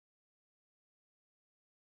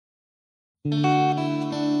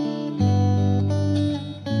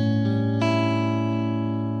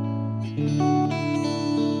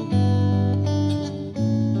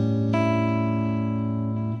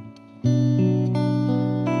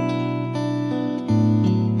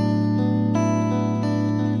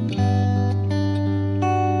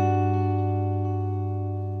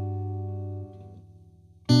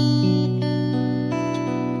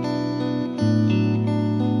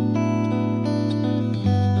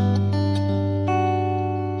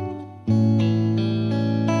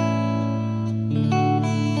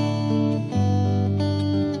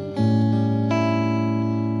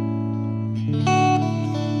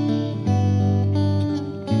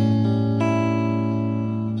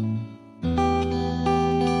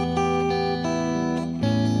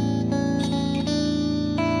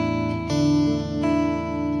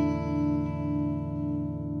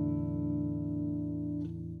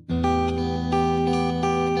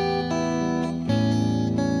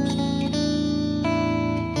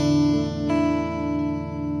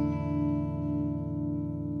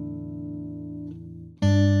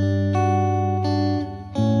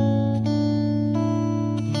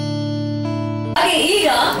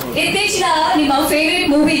ಇತ್ತೀಚಿನ ನಿಮ್ಮ favourite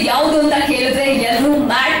movie ಯಾವುದು ಅಂತ ಕೇಳಿದ್ರೆ ಎಲ್ಲರೂ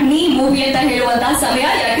ಮ್ಯಾಟ್ನಿ ಮೂವಿ ಅಂತ ಹೇಳುವಂತಹ ಸಮಯ.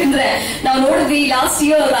 ಯಾಕಂದ್ರೆ ನಾವು ನೋಡಿದ್ವಿ ಲಾಸ್ಟ್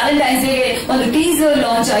ಇಯರ್ ವ್ಯಾಲೆಂಟೈನ್ಸ್ ಡೇ ಒಂದು ಟೀಸರ್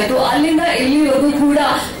ಲಾಂಚ್ ಆಯ್ತು. ಅಲ್ಲಿಂದ ಎಲ್ಲಿವರೆಗೂ ಕೂಡ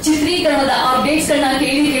ಚಿತ್ರೀಕರಣದ ಅಪ್ಡೇಟ್ಸ್ ಗಳನ್ನ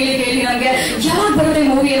ಕೇಳಿ ಕೇಳಿ ಕೇಳಿ ನಮ್ಗೆ ಯಾವಾಗ ಬರುತ್ತೆ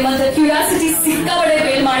ಮೂವಿ ಎಂಬಂತ ಕ್ಯೂರಿಯಾಸಿಟಿ ಸಿಕ್ಕಾಪಟ್ಟೆ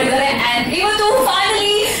ಬೇಲ್ ಮಾಡಿದ್ದಾರೆ. ಅಂಡ್ ಇವತ್ತು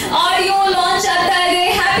ಫೈನಲಿ ಆಡಿಯೋ ಲಾಂಚ್ ಆಗ್ತಾ ಇದೆ.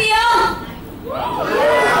 ಹ್ಯಾಪಿಯಾ?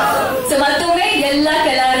 ಸೊ ಮತ್ತೊಮ್ಮೆ ಎಲ್ಲ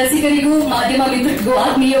ಕಲಾ ರಸಿಕರಿಗೂ ಮಾಧ್ಯಮ ಮಿತ್ರರಿಗೂ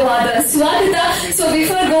ಆತ್ಮೀಯವಾದ ಸ್ವಾಗತ. ಸೊ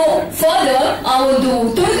ಬಿಫೋರ್ ಗೋ ಫರ್ದರ್ ಆ ಒಂದು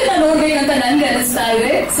ತುಣುಕನ್ನ ನೋಡ್ಬೇಕಂತ ನನ್ಗೆ ಅನಿಸ್ತಾ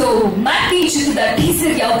ಇದೆ. ಸೊ ಮ್ಯಾಟ್ನಿ ಚಿತ್ರದ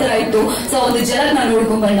ಟೀಸರ್ ಯಾವ ತರ ಇತ್ತು, ಸೊ ಒಂದು ಜಲಕ್ನ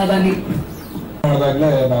ನೋಡ್ಕೊಂಡ್ ಬರೋಣ ಬನ್ನಿ.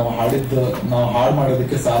 ನೋಡಿದಾಗ್ಲೇ ನಾವು ಹಾಡು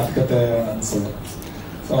ಮಾಡೋದಕ್ಕೆ ಸಾರ್ಥಕತೆ ಅನ್ಸೋದು.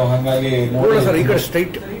 ಸೊ ಹಂಗಾಗಿ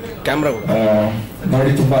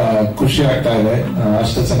ನೋಡಿ ತುಂಬಾ ಖುಷಿ ಆಗ್ತಾ ಇದೆ.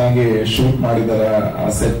 ಅಷ್ಟು ಚೆನ್ನಾಗಿ ಶೂಟ್ ಮಾಡಿದ್ದಾರೆ. ಆ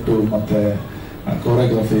ಸೆಟ್ ಮತ್ತೆ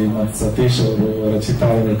ಕೋರಿಯೋಗ್ರಫಿ ಮತ್ತೆ ಸತೀಶ್ ಅವರು ರಚಿತಾ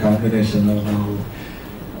ಅವರ ಕಾಂಬಿನೇಷನ್ ನಾವು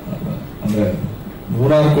ಅಂದ್ರೆ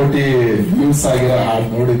 100 ಕೋಟಿ ವ್ಯೂಸ್ ಆಗಿರೋ ಹಾಡು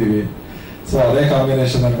ನೋಡಿದೀವಿ. ಸೊ ಅದೇ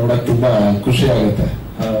ಕಾಂಬಿನೇಷನ್ ನೋಡಕ್ ತುಂಬಾ ಖುಷಿ ಆಗುತ್ತೆ.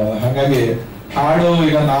 ಹಾಗಾಗಿ ಹಾಡು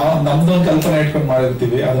ಈಗ ನಾವು ನಮ್ದೊಂದು ಕಲ್ಪನೆ ಇಟ್ಕೊಂಡು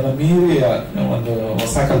ಮಾಡಿರ್ತೀವಿ, ಅದನ್ನ ಮೀರಿ ಒಂದು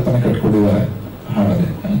ಹೊಸ ಕಲ್ಪನೆ ಕಟ್ಕೊಂಡಿದ್ದಾರೆ ಹಾಡಲ್ಲಿ.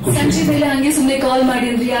 ಸಂಜೆ ಮೇಲೆ ಹಂಗೆ ಸುಮ್ಮನೆ ಕಾಲ್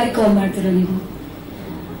ಮಾಡಿದ್ರಿ, ಯಾರಿಗೆ ಕಾಲ್ ಮಾಡ್ತೀರಾ ನೀವು?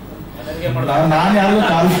 ನಾನು ಯಾರಿಗೂ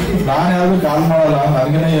ಕಾಲ್ ಮಾಡಲ್ಲ.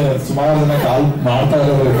 ನನಗೇನೆ ಸುಮಾರು ಜನ ಕಾಲ್ ಮಾಡ್ತಾ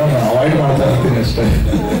ಇರೋದ್ರಿಂದ ನಾನು ಅವಾಯ್ಡ್ ಮಾಡ್ತಾ ಇರ್ತೀನಿ ಅಷ್ಟೇ.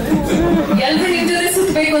 ಎಲ್ರು ನಿಮ್ ಜೊತೆ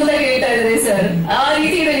ಸುತ್ತಬೇಕು ಅಂತ ಹೇಳ್ತಾ ಇದ್ದಾರೆ ಸರ್, ಆ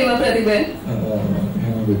ರೀತಿ ಇದೆ ನಿಮ್ಮ ಪ್ರತಿಭೆ.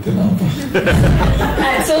 ಗೊತ್ತಿಲ್ಲ.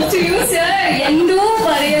 ಸೊ ಟು ಯು ಸರ್,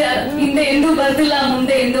 ಹಿಂದೆ ಎಂದೂ ಬರ್ದಿಲ್ಲ,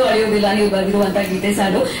 ಮುಂದೆ ಎಂದೂ ಅಳಿಯೋದಿಲ್ಲ ನೀವು ಬರ್ದಿರುವಂತ ಗೀತೆ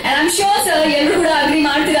ಸಾಲು. And I am sure sir ಎಲ್ಲರೂ ಕೂಡ ಅಗ್ರಿ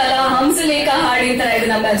ಮಾಡ್ತಿರಲ್ಲ, ಹಂಸಲೇಖ ಹಾಡಿನ ತರ ಇದೆ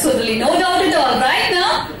ನಮ್ಮ ಅನ್ಸೋದ್ರಲ್ಲಿ. No doubt it all right ನಾ?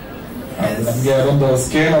 ನಮ್ಗೆ ಅದೊಂದು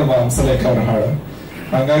ಸ್ಕೇಲ್ ಅಲ್ವಾ ಹಂಸಲೇಖ ಅವ್ರ ಹಾಡು.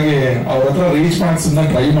 ಹಾಗಾಗಿ ಅವ್ರ ಹತ್ರ ರೀಚ್ ಮಾಡಿ ಸುಮ್ಮನೆ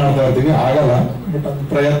ಟ್ರೈ ಮಾಡ್ತಾ ಇರ್ತೀವಿ, ಆಗಲ್ಲ. ಬಟ್ ಒಂದು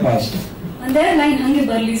ಪ್ರಯತ್ನ ಅಷ್ಟೇ. ಒಂದೇ ಲೈನ್ ಹಂಗೆ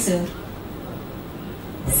ಬರ್ಲಿ ಸರ್.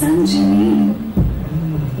 ಸಂಜೆ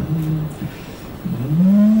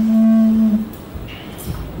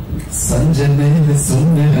ಸಂಜೆ ಮೇಲೆ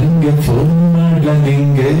ಸುಮ್ಮನೆ ಹಂಗೆ ಫೋನ್ ಮಾಡ್ಲ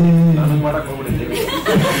ನಿಂಗೆ,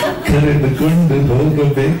 ಕರೆದುಕೊಂಡು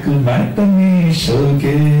ಹೋಗಬೇಕು ಮ್ಯಾಟ್ನಿ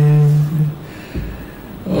ಶೋಗೆ.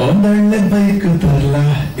 ಒಂದೊಳ್ಳೆ ಬೈಕ್ ತರಲ್ಲ,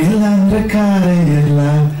 ಇಲ್ಲ ಅಂದ್ರೆ ಕಾರೇ ಇಲ್ಲ.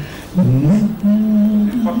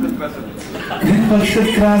 ಪಕ್ಷದ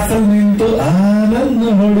ಕ್ರಾಸ್ ಅಲ್ಲಿ ನಿಂತು ಆನಂದ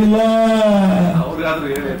ಹೊಡಿಲ್ಲ.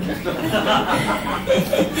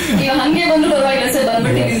 ಹಂಗೆ ಬಂದು ಪರವಾಗಿಲ್ಲ ಸರ್,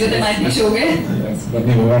 ಬಂದ್ಬಿಟ್ಟು ನಿಮ್ ಜೊತೆ ಮ್ಯಾಟ್ನಿ ಶೋಗೆ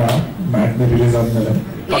ಬನ್ನಿ, ಹೋಗೋಣ. ಮ್ಯಾಟ್ನಿ ರಿಲೀಸ್ ಆದ್ಮೇಲೆ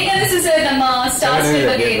ಹೇಗನ್ನಿಸ್ತು ಸರ್ ನಮ್ಮ ಸ್ಟಾರ್ಸ್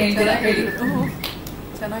ಬಗ್ಗೆ ಏನ್ ಹೇಳ್ತೀರಾ ಹೇಳಿ?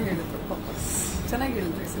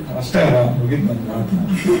 ಅಷ್ಟೇ ಅಲ್ಲ, ಮುಗಿದ್ ನನ್ನ ಮಾತು.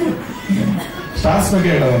 ಸ್ಟಾರ್ಸ್ ಬಗ್ಗೆ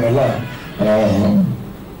ಹೇಳೋದನ್ನೆಲ್ಲ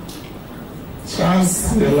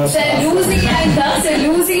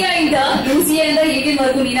ಲೂಸಿಯಿಂದ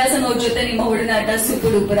ಈಗಿನವರೆಗೂ ನೀನಾಸಂ ಅವ್ರ ಜೊತೆ ನಿಮ್ಮ ಒಡನಾಟ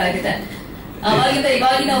ಸೂಪರ್ ಡೂಪರ್ ಆಗಿದೆ, ಅವಾಗಿಂದ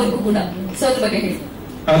ಇವಾಗಿನವರೆಗೂ ಕೂಡ. ಸೊ ಅದ್ರ ಬಗ್ಗೆ ಹೇಳಿ.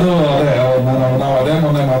 ಅದು ಅದೇ ನಾವು ಅದೇ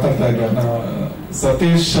ಮೊನ್ನೆ ಮಾತಾಡ್ತಾ ಇದ್ವಿ. ನಾವು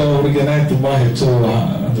ಸತೀಶ್ ಅವ್ರಿಗೇನೆ ತುಂಬಾ ಹೆಚ್ಚು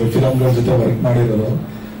ಅಂದ್ರೆ ಫಿಲಂಗಳ ಜೊತೆ ವರ್ಕ್ ಮಾಡಿರೋದು.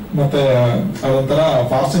 ಮತ್ತೆ ಅದೊಂಥರ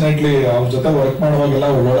ಫಾರ್ಚುನೇಟ್ಲಿ ಅವ್ರ ಜೊತೆ ವರ್ಕ್ ಮಾಡುವಾಗೆಲ್ಲ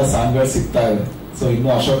ಒಳ್ಳೊಳ್ಳೆ ಸಾಂಗ್ಗಳು ಸಿಗ್ತಾ ಇದೆ. ಸೊ ಇನ್ನು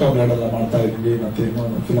ಅಶೋಕ ಬ್ಲೇಡ್ ಎಲ್ಲ ಮಾಡ್ತಾ ಇದೀವಿ, ಮತ್ತೆ ಇನ್ನು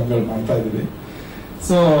ಫಿಲಂಗಳು ಮಾಡ್ತಾ ಇದೀವಿ.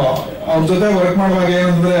 ಸೊ ಅವ್ರ ಜೊತೆ ವರ್ಕ್ ಮಾಡುವಾಗ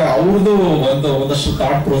ಏನಂದ್ರೆ ಅವ್ರದ್ದು ಒಂದಷ್ಟು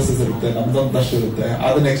ಥಾಟ್ ಪ್ರೋಸೆಸ್ ಇರುತ್ತೆ, ನಮ್ದೊಂದಷ್ಟು ಇರುತ್ತೆ.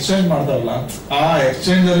 ಅದನ್ನ ಎಕ್ಸ್ಚೇಂಜ್ ಮಾಡ್ತಾರಲ್ಲ, ಆ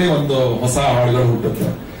ಎಕ್ಸ್ಚೇಂಜ್ ಅಲ್ಲಿ ಒಂದು ಹೊಸ ಹಾಡುಗಳು ಹುಟ್ಟುತ್ತೆ.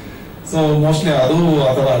 ಸೊ ಮೋಸ್ಟ್ಲಿ ಅದು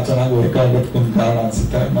ಆತರ ಚೆನ್ನಾಗಿ ವರ್ಕ್ ಆಗೋದಕ್ಕೆ ಒಂದು ಕಾರಣ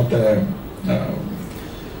ಅನ್ಸುತ್ತೆ. ಮತ್ತೆ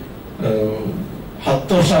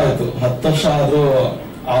 10 ವರ್ಷ ಆಯ್ತು, 10 ವರ್ಷ ಆದ್ರೂ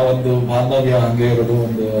ಆ ಒಂದು ಬಾಂಧವ್ಯ ಹಂಗೆ ಇರೋದು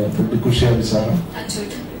ಒಂದು ದೊಡ್ಡ ಖುಷಿಯ ವಿಚಾರ.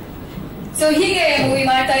 ಸೊ ಹೀಗೆ ಮೂವಿ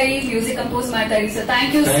ಮಾಡ್ತಾ ಇರಿ, ಮ್ಯೂಸಿಕ್ ಕಂಪೋಸ್ ಮಾಡ್ತಾ ಇರಿ. So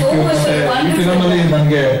thank you so much. ಈ ಫಿಲಮ್ ಅಲ್ಲಿ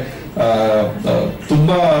ನನಗೆ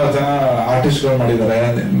ತುಂಬಾ ಜನ ಆರ್ಟಿಸ್ಟ್ಗಳು ಮಾಡಿದ್ದಾರೆ.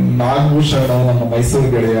 ನಾಗಭೂಷಣ್ ನಮ್ಮ ಮೈಸೂರು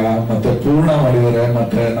ಗೆಳೆಯ, ಮತ್ತೆ ಪೂರ್ಣ ಮಾಡಿದ್ದಾರೆ,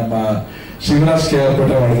 ಮತ್ತೆ ನಮ್ಮ ಶಿವರಾಜ್ KR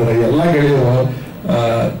ಮಾಡಿದ್ದಾರೆ. ಎಲ್ಲ ಗೆಳೆಯರು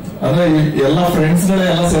ಅಂದ್ರೆ ಎಲ್ಲ ಫ್ರೆಂಡ್ಸ್ ಗಳೇ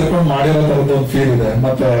ಎಲ್ಲ ಸೇರ್ಕೊಂಡು ಮಾಡಿರೋ ತರದ್ದು ಒಂದು ಫೀಲ್ ಇದೆ.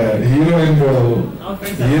 ಮತ್ತೆ ಹೀರೋಯಿನ್ಗಳು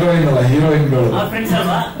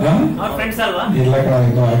ಇಲ್ಲ ಕಣ,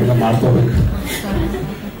 ಇನ್ನೂ ಆಗಿಲ್ಲ, ಮಾಡ್ಕೋಬೇಕು.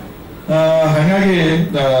 ಹಾಗಾಗಿ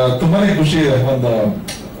ತುಂಬಾನೇ ಖುಷಿ ಇದೆ.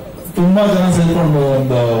 ತುಂಬಾ ಜನ ಸೇರ್ಕೊಂಡು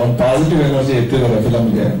ಒಂದು ಪಾಸಿಟಿವ್ ಎನರ್ಜಿ ಎತ್ತಿದ್ದಾರೆ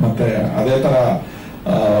ಫಿಲಮ್ಗೆ. ಮತ್ತೆ ಅದೇ ತರ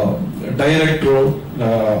ಡೈರೆಕ್ಟ್ರು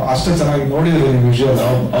ಅಷ್ಟೇ ಚೆನ್ನಾಗಿ ನೋಡಿದ್ರೆ ವಿಜುವಲ್ಸ್,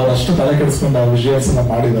 ಅವ್ರಷ್ಟು ತಲೆ ಕೆಡಿಸ್ಕೊಂಡು ಆ ವಿಜುವಲ್ಸ್ ಎಲ್ಲ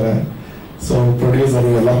ಮಾಡಿದ್ದಾರೆ. ಸೊ ಪ್ರೊಡ್ಯೂಸರ್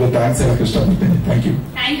ಎಲ್ಲರಿಗೂ ಥ್ಯಾಂಕ್ಸ್ ಹೇಳಕ್ ಇಷ್ಟಪಡ್ತೀನಿ. Thank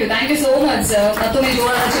you so much. ಮತ್ತೊಮ್ಮೆ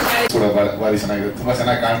ಕೂಡ ಭಾರಿ ಚೆನ್ನಾಗಿದೆ, ತುಂಬಾ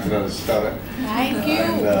ಚೆನ್ನಾಗಿ ಕಾಣ್ತಿರೋ ಇಷ್ಟ ಅವ್ರೆ.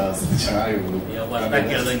 ಚೆನ್ನಾಗಿ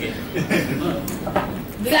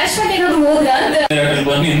ಫ್ಲಾಶ್ ಬ್ಯಾಕ್ ಏನಾದ್ರು ಹೋದ್ರಾ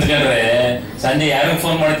ಬಂದು ನಿಂತ್ಕೊಂಡ್ರೆ ಸಂಜೆ ಯಾರಿಗೆ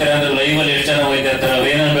ಫೋನ್ ಮಾಡ್ತೀರಾ ಅಂದ್ರೆ ಲೈವ್ ಅಲ್ಲಿ ಎಷ್ಟು ಜನ ಹೋಯ್ತಾ ಇರ್ತಾರೆ.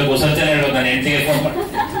 ಅವೇನಬೇಕು ಸ್ವಲ್ಪ ಜನ ಹೇಳ್ಬೇಕು, ನಾನು ಹೆಂಡತಿಗೆ ಫೋನ್ ಮಾಡಿ.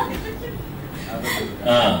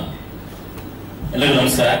 ಎಲ್ಲರಿಗೂ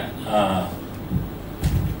ನಮಸ್ಕಾರ.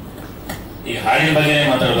 ಈಗ ಹಾಡಿನ ಬಗ್ಗೆ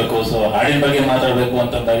ಮಾತಾಡ್ಬೇಕು. ಸೊ ಹಾಡಿನ ಬಗ್ಗೆ ಮಾತಾಡ್ಬೇಕು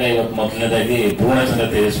ಅಂತಂದಾಗ ಇವತ್ತು ಮೊದಲನೇದಾಗಿ ಪೂರ್ಣಚಂದ್ರ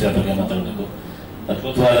ತೇಜಸ್ವಿ ಬಗ್ಗೆ ಮಾತಾಡ್ಬೇಕು.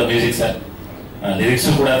 ಅದ್ಭುತವಾದ ಮ್ಯೂಸಿಕ್ ಸರ್,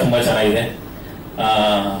 ಲಿರಿಕ್ಸು ಕೂಡ ತುಂಬಾ ಚೆನ್ನಾಗಿದೆ.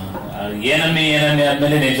 ಏನಮ್ಮಿ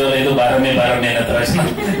ಆದ್ಮೇಲೆ ನಿಜವಾದ ಇದು ಬಾರಮ್ಮೆ ಅನ್ನೋ ತರ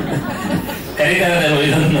ಕರೀತಾ ಇರೋದು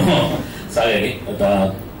ಇದನ್ನು ಸಾಗಾಗಿ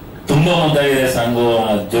ತುಂಬಾ ಮುದ್ದಾಗಿದೆ ಸಾಂಗು.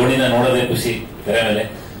 ಜೋಡಿನ ನೋಡೋದೇ ಖುಷಿ ತೆರೆ ಮೇಲೆ.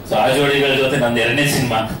 ಸೊ ಆ ಜೋಡಿಗಳ ಜೊತೆ ನಂದು 2ನೇ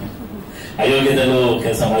ಸಿನಿಮಾ ಅಯೋಗ್ಯದಲ್ಲೂ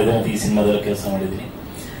ಕೆಲಸ ಮಾಡಿದ್ದೀನಿ, ಮತ್ತೆ ಈ ಸಿನಿಮಾದಲ್ಲೂ ಕೆಲಸ ಮಾಡಿದ್ದೀನಿ.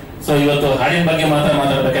 ಸೊ ಇವತ್ತು ಹಾಡಿನ ಬಗ್ಗೆ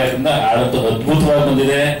ಮಾತಾಡ್ಬೇಕಾದ್ರಿಂದ ಹಾಡಂತೂ ಅದ್ಭುತವಾಗಿ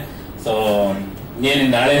ಬಂದಿದೆ. ಸೊ ಏನ್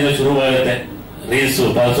ನಾಳೆಯಿಂದ ಶುರುವಾಗುತ್ತೆ ರೀಲ್ಸು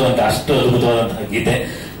ಪಾಲ್ಸು ಅಂತ, ಅಷ್ಟು ಅದ್ಭುತವಾದಂತಹ ಗೀತೆ.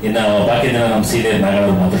 ಇನ್ನು ಬಾಕಿ ದಿನ ನಮ್ಮ ಸೀರಿಯಲ್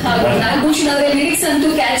ನಾಗಳು ಮಾತಾಡ್ತಾರೆ. ಲಿರಿಕ್ಸ್ ಅಂತೂ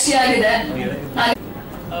ಕ್ಯಾಚಿ ಆಗಿದೆ.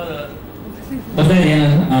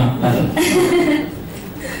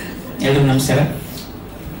 ಎಲ್ರಿಗೂ ನಮಸ್ಕಾರ.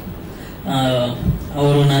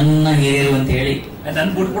 ಅವರು ನನ್ನ ಹಿರಿಯರು ಅಂತ ಹೇಳಿ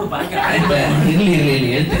ಇರ್ಲಿ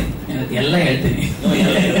ಹೇಳ್ತೇನೆ, ಎಲ್ಲ ಹೇಳ್ತೀನಿ.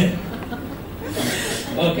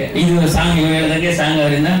 ಓಕೆ, ಇದು ಸಾಂಗ್ ಇವ್ ಹೇಳ್ದಂಗೆ ಸಾಂಗ್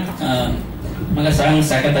ಅವರಿಂದ ಮಗ ಸಾಂಗ್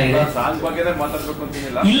ಸಖತ್ತಾಗಿದೆ.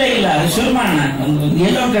 ಇಲ್ಲ ಅದು ಶುರು ಮಾಡೋಣ,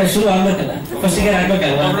 ಎಲ್ಲೋ ಶುರು ಆಗ್ಬೇಕಲ್ಲ, ಫಸ್ಟ್ ಗೆ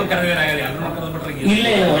ಆಗ್ಬೇಕಲ್ವಾ? ಇಲ್ಲ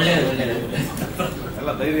ಒಳ್ಳೇದು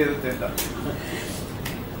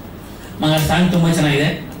ಮಗ ಸಾಂಗ್ ತುಂಬಾ ಚೆನ್ನಾಗಿದೆ.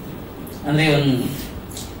 ಅಂದ್ರೆ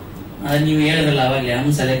ನೀವು ಹೇಳಿದ್ರಲ್ಲ ಅವಾಗಲೇ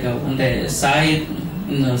ಹಂಸಲೇಖ ಅಂದ್ರೆ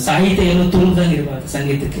ಸಾಹಿತ್ಯ ಏನು ತುರುದಂಗೆ ಇರ್ಬಾರ್ದು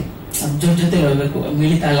ಸಂಗೀತಕ್ಕೆ, ಅದ್ರ ಜೊತೆ ಹೋಗ್ಬೇಕು,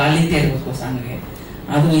 ಮಿಳಿತ ಲಾಲಿತ್ಯ ಇರ್ಬೇಕು ಸಾಂಗ್ಗೆ.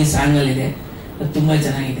 ಅದು ಈ ಸಾಂಗ್ ಅಲ್ಲಿ ಇದೆ, ತುಂಬಾ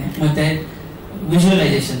ಚೆನ್ನಾಗಿದೆ. ಮತ್ತೆ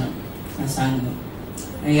ವಿಜುವಲೈಸೇಷನ್ ಆ ಸಾಂಗ್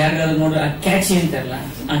ಯಾರಿಗಾದ್ರು ನೋಡ್ರೆ ಆ ಕ್ಯಾಚಿ ಅಂತಾರಲ್ಲ,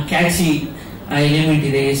 ಆ ಕ್ಯಾಚಿ ಆ ಎಲಿಮೆಂಟ್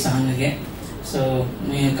ಇದೆ ಈ ಸಾಂಗ್ಗೆ. ಸೊ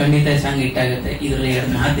ಖಂಡಿತ ಸಾಂಗ್ ಹಿಟ್ಟಾಗುತ್ತೆ, ಇದ್ರಲ್ಲಿ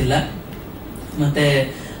 2 ಮಾತಿಲ್ಲ. ಮತ್ತೆ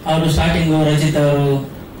ಅವರು ಸ್ಟಾರ್ಟಿಂಗ್ ರಚಿತ್ ಅವರು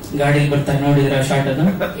ಗಾಡಿಲಿ ಬರ್ತಾರೆ, ನೋಡಿದ್ರ ಶಾರ್ಟ್ ಅದು?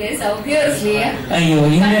 ಅಯ್ಯೋ,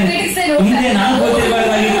 ಹಿಂದೆ ನಾವು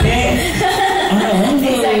ಗೊತ್ತಿರಬಾರ್ದಾಗಿತ್ತೆ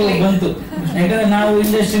ಬಂತು. ಯಾಕಂದ್ರೆ ನಾವು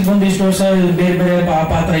ಇಂಡಸ್ಟ್ರಿಗೆ ಬಂದು ಇಷ್ಟು ವರ್ಷ ಬೇರೆ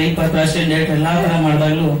ಪಾತ್ರ ಈ ಪಾತ್ರ ಅಷ್ಟೇ ಎಲ್ಲಾ ತರ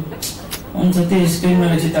ಮಾಡಿದಾಗ್ಲೂ ಒಂದ್ಸತಿ ಸ್ಕ್ರೀನ್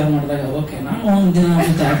ಮೇಲೆ ರಚಿತ ಮಾಡಿದಾಗ ಓಕೆ ನಾನು ಒಂದ್ ದಿನ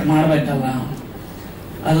ಆಕ್ಟ್ ಮಾಡ್ಬೇಕಲ್ಲ,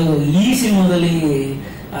 ಅದು ಈ ಸಿನಿಮಾದಲ್ಲಿ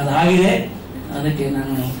ಅದಾಗಿದೆ. ಅದಕ್ಕೆ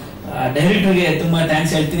ನಾನು ಡೈರೆಕ್ಟರ್ಗೆ ತುಂಬಾ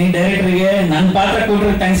ಥ್ಯಾಂಕ್ಸ್ ಹೇಳ್ತೀನಿ. ಡೈರೆಕ್ಟರ್ಗೆ ನನ್ನ ಪಾತ್ರ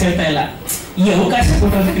ಕೊಟ್ಟರೆ ಥ್ಯಾಂಕ್ಸ್ ಹೇಳ್ತಾ ಇಲ್ಲ, ಈ ಅವಕಾಶ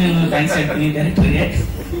ಕೊಟ್ಟೋದಕ್ಕೆ ನಾನು ಥ್ಯಾಂಕ್ಸ್ ಹೇಳ್ತೀನಿ ಡೈರೆಕ್ಟರ್ಗೆ.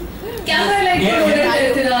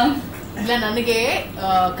 ಇಲ್ಲ, ನನಗೆ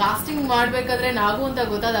ಕಾಸ್ಟಿಂಗ್ ಮಾಡ್ಬೇಕಾದ್ರೆ ನಾವು ಅಂತ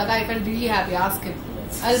ಗೊತ್ತಾದಾಗ I felt really happy. Ask him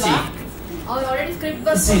ಅಲ್ವಾ? ಅವ್ರು ಆಲ್ರೆಡಿ ಸ್ಕ್ರಿಪ್ಟ್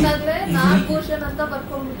ಬರ್ಕೊಂಡಾಗ್ಲೇ ನಾಗಭೂಷಣ್ ಅಂತ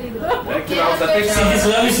ಬರ್ಕೊಂಡ್ಬಿಟ್ಟಿದ್ರು.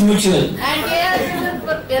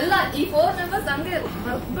 ಎಲ್ಲ ಈ 4 ಮೆಂಬರ್ಸ್ ಹಂಗೆ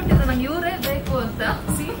ಬರ್ಬಿಟ್ಟಿದ್ರು, ನಂಗೆ ಇವರೇ ಬೇಕು ಅಂತ.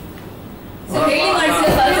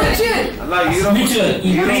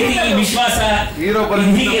 ವಿಶ್ವಾಸ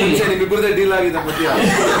ಡೀಲ್ ಆಗಿದೆ,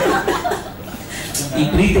 ಈ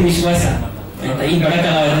ಪ್ರೀತಿ ವಿಶ್ವಾಸ ಈ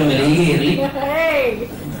ಬಡಕಲಾವರ ಮೇಲೆ ಹೀಗೆ ಇರಲಿ.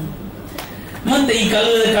 ಮತ್ತೆ ಈ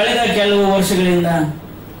ಕಳೆದ ಕೆಲವು ವರ್ಷಗಳಿಂದ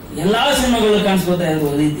ಎಲ್ಲಾ ಸಿನಿಮಾಗಳು ಕಾಣಿಸ್ಕೋತಾ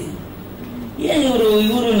ಇರ್ಬೋದು ರೀತಿ. ಏನ್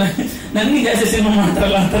ಇವರು ನನ್ಗೆ ಜಾಸ್ತಿ ಸಿನಿಮಾ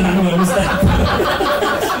ಮಾಡ್ತಾರಲ್ಲ ಅಂತ ನಾನು ಅನಿಸ್ತಾ.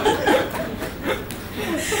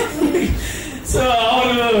 ಸೊ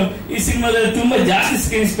ಅವರು ಈ ಸಿನಿಮಾದಲ್ಲಿ ತುಂಬಾ ಜಾಸ್ತಿ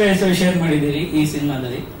ಸ್ಕ್ರೀನ್ ಸ್ಪೇಸ್ ಶೇರ್ ಮಾಡಿದ್ದೀರಿ. ಈ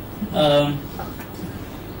ಸಿನಿಮಾದಲ್ಲಿ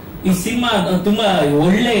ಈ ಸಿನಿಮಾ ತುಂಬಾ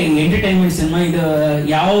ಒಳ್ಳೆ ಎಂಟರ್ಟೈನ್ಮೆಂಟ್ ಸಿನಿಮಾ. ಇದು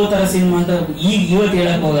ಯಾವ ತರ ಸಿನಿಮಾ ಅಂತ ಇವತ್ತು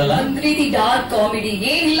ಹೇಳಕ್ ಹೋಗಲ್ಲ. ಒಂದ್ ರೀತಿ ಡಾರ್ಕ್ ಕಾಮಿಡಿ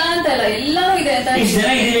ಏನಿಲ್ಲ ಅಂತಲ್ಲ, ಎಲ್ಲಾನು ಇದೆ ಅಂತ. ಇಷ್ಟು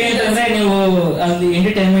ಜನ ಇದೆ ಅಂತಂದ್ರೆ ನೀವು ಅಲ್ಲಿ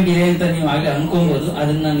ಎಂಟರ್ಟೈನ್ಮೆಂಟ್ ಇದೆ ಅಂತ ನೀವು ಆಗ್ಲೇ ಅನ್ಕೊಬಹುದು.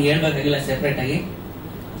 ಅದನ್ನ ನಾನು ಹೇಳ್ಬೇಕಾಗಿಲ್ಲ ಸೆಪರೇಟ್ ಆಗಿ.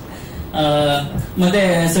 ಮತ್ತೆ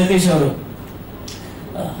ಸತೀಶ್ ಅವರು,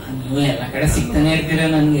 ನೀವು ಎಲ್ಲ ಕಡೆ ಸಿಗ್ತಾನೆ ಇರ್ತೀರ.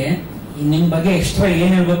 ನನ್ಗೆ ನಿಮ್ ಬಗ್ಗೆ ಎಕ್ಸ್ಟ್ರಾ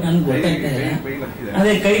ಏನ್ ಹೇಳ್ಬೇಕು ನನ್ಗೆ ಗೊತ್ತಾಗ್ತಾ ಇಲ್ಲ.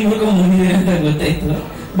 ಅದೇ ಕೈ ಮುರ್ಕೊಂಡ್ ಬಂದಿದ್ದೀರ ಅಂತ ಗೊತ್ತಾಯ್ತು.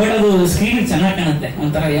 ಬಟ್ ಅದು ಸ್ಕ್ರೀನ್ ಚೆನ್ನಾಗಿ ಕಾಣುತ್ತೆ,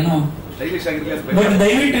 ಒಂಥರ ಏನೋ. ಬಟ್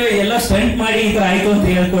ದಯವಿಟ್ಟು ಎಲ್ಲ ಸ್ಟಂಟ್ ಮಾಡಿ ಈ ತರ ಆಯ್ತು ಅಂತ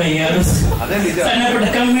ಹೇಳ್ಕೊಳ್ಳಿ, ಯಾರು ಸಣ್ಣ ಪುಟ್ಟ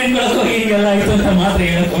ಕಮ್ಮಿಟ್ಕೊಳಕ್ ಹೋಗಿ ಹಿಂಗೆಲ್ಲ ಆಯ್ತು ಅಂತ ಮಾತ್ರ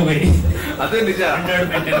ಹೇಳಕ್ ಹೋಗ್ಬೇಡಿ. ಅದೇ ನಿಜ.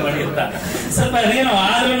 ಮಾಡಿ ಅಂತ ಸ್ವಲ್ಪ ಅದೇನೋ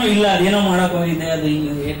ಆದ್ರೂ ಇಲ್ಲ, ಅದೇನೋ ಮಾಡಕ್ ಹೋಗಿದ್ದೆ, ಅದು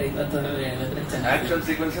ಆಕ್ಷನ್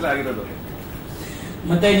ಸೀಕ್ವೆನ್ಸ್ ಆಗಿರೋದು.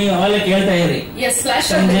 ಮತ್ತೆ ನೀವು ಅವೆಲ್ಲ ಕೇಳ್ತಾ ಇದ್ರಿ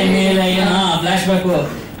ಸಂಜೆ ಮೇಲೆ ಏನೋ ಫ್ಲಾಶ್ ಬ್ಯಾಕ್,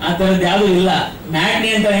 ಆ ತರದ್ ಯಾವ್ದು ಇಲ್ಲ. ಮ್ಯಾಟ್ನಿ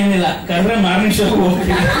ಅಂತ ಏನಿಲ್ಲ, ಕರ್ರೆ ಮಾರ್ನಿಂಗ್ ಶೋ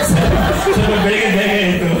ಹೋಗ್ತೀವಿ, ಸ್ವಲ್ಪ ಬೆಳಿಗ್ಗೆ ಬೇಗ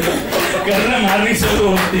ಆಯ್ತು, ಕರ್ರೆ ಮಾರ್ನಿಂಗ್ ಶೋ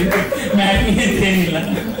ಹೋಗ್ತೀವಿ, ಮ್ಯಾಟ್ನಿ ಅಂತ ಏನಿಲ್ಲ.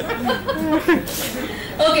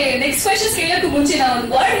 ಓಕೆ, ನೆಕ್ಸ್ಟ್ ಕ್ವೆಶ್ಚನ್ ಕೇಳಕ್ಕೂ ಮುಂಚೆ ನಾವು ಒಂದು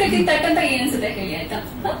ವರ್ಡ್ ಹೇಳ್ತೀನಿ, ತಕ್ಕಂತ ಏನ್ ಅನ್ಸುತ್ತೆ ಹೇಳಿ ಆಯ್ತಾ?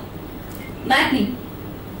 ಮ್ಯಾಟ್ನಿ,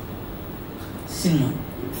 ಸಿನಿಮಾ,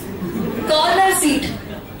 ಕಾರ್ನರ್ ಸೀಟ್,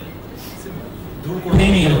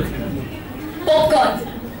 ಪ್ರೇಮಿಗಳು, ಪಾಪ್ಕಾರ್ನ್,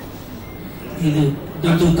 ಇದು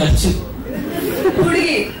ದುಡ್ಡು ಖರ್ಚು,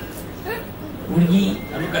 ಹುಡುಗಿ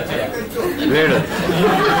ಬೇಡ.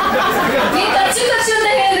 ನೀ ಖರ್ಚು ಅಂತ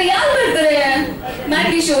ಹೇಳಿದ್ರೆ ಯಾರು ಬರ್ತಾರೆ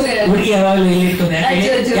ಮ್ಯಾಟ್ನಿ ಶೋಗೆ? ಹುಡುಗಿ ಯಾವಾಗಲೂ ಇಲ್ಲಿ ಇರ್ತದೆ,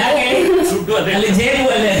 ಅಲ್ಲಿ ಜೇನು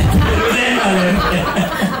ಅಲ್ಲೇ.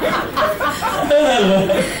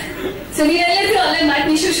 ಸೊ ನೀವೆಲ್ಲರಿಗೂ ಅಲ್ಲೇ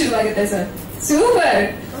ಮ್ಯಾಟ್ನಿ ಶೋ ಶುರುವಾಗುತ್ತೆ ಸರ್. ಸೂಪರ್.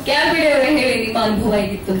 ಕ್ಯಾಬಿಡೆ ಅವರೇ ಹೇಳಿ ನಿಮ್ಮ ಅನುಭವ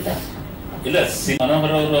ಹೇಗಿತ್ತು ಅಂತ. ಇಲ್ಲ,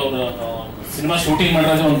 ಮನೋಹರ್ ಅವರು ಸಿನಿಮಾ ಶೂಟಿಂಗ್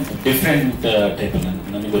ಮಾಡೋದು ಒಂದು ಡಿಫ್ರೆಂಟ್ ಟೈಪ್.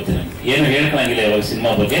 ನನಗೆ ಗೊತ್ತಿಲ್ಲ, ಏನು ಹೇಳ್ಕೊಳಂಗಿಲ್ಲ ಇವಾಗ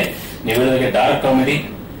ಸಿನಿಮಾ ಬಗ್ಗೆ. ನೀವು ಹೇಳಿದಾಗೆ ಡಾರ್ಕ್ ಕಾಮಿಡಿ,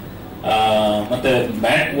 ಮತ್ತೆ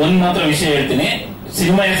ಒಂದ್ ಮಾತ್ರ ವಿಷಯ ಹೇಳ್ತೀನಿ,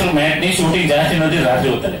 ಸಿನಿಮಾ ಹೆಸರು ಮ್ಯಾಟ್ನಿ, ಶೂಟಿಂಗ್ ಜಾಸ್ತಿ ನೋಡಿದ್ರೆ ರಾತ್ರಿ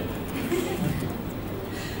ಹೋಗ್ತಾರೆ.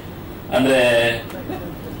 ಅಂದ್ರೆ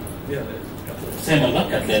ಸೇಮ್ ಅಲ್ವಾ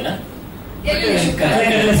ಕತ್ಲೆನ?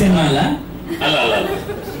 ಕತ್ಲೆ ಸಿನಿಮಾ ಅಲ್ಲ ಅಲ್ಲ ಅಲ್ಲ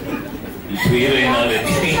ಹೀರೋಯಿನ್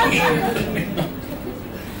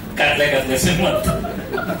ಕತ್ಲೆ ಸಿನಿಮಾ.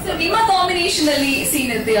 ನಿಮ್ಮ ಕಾಂಬಿನೇಷನ್ ಅಲ್ಲಿ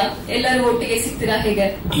ಸೀನ್ ಇರ್ತೀರಾ? ಎಲ್ಲರೂ ಒಟ್ಟಿಗೆ ಸಿಗ್ತೀರಾ ಹೇಗೆ?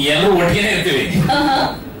 ಎಲ್ಲರೂ ಒಟ್ಟಿಗೆ ಇರ್ತೀವಿ,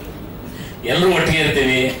 ಎಲ್ಲರೂ ಒಟ್ಟಿಗೆ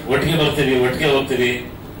ಇರ್ತೀವಿ, ಒಟ್ಟಿಗೆ ಬರ್ತೀವಿ, ಒಟ್ಟಿಗೆ ಹೋಗ್ತೀವಿ.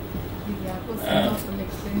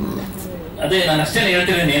 ಅದೇ ನಾನು ಅಷ್ಟೇ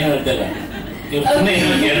ಹೇಳ್ತಿದ್ದೀನಿ, ಏನು ಹೇಳ್ತಿಲ್ಲ,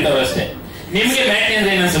 ಹೇಳ್ತಾರ ಅಷ್ಟೇ. ನಿಮ್ಗೆ ಮ್ಯಾಟ್ನಿ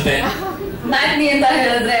ಅಂದ್ರೆ ಏನನ್ಸುತ್ತೆ? ಮ್ಯಾಟ್ನಿ ಅಂತ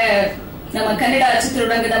ಹೇಳಿದ್ರೆ ನಮ್ಮ ಕನ್ನಡ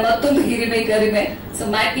ಚಿತ್ರರಂಗದ ಮತ್ತೊಂದು ಗರಿಮೆ. ಸೊ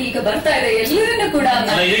ಮ್ಯಾಟ್ನಿ ಈಗ ಬರ್ತಾ ಇದೆ, ಎಲ್ಲರನ್ನೂ ಕೂಡ.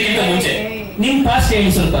 ಇದಕ್ಕಿಂತ ಮುಂಚೆ ನಿಮ್ ಪಾಸ್ಟ್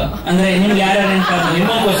ಹೇಳಿ ಸ್ವಲ್ಪ, ಅಂದ್ರೆ ನಿಮ್ಗೆ ಯಾರ್ಯಾರು ನೆನಪಾದ್ರು?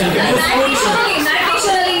 ನಿಮ್ಮ ಕ್ವಶನ್. ಮ್ಯಾಟ್ನಿ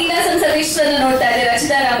ಶೋನಲ್ಲಿ ನೀನಾಸಂ ಸತೀಶ್ ನೋಡ್ತಾ ಇದ್ದಾರೆ,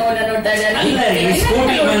 ರಚಿತಾ ರಾಮ್ ಅವ್ರನ್ನ ನೋಡ್ತಾ ಇದ್ದಾರೆ.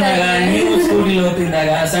 ಸ್ಕೂಟಿ ಬಂದಾಗ, ನೀವು ಸ್ಕೂಟಿ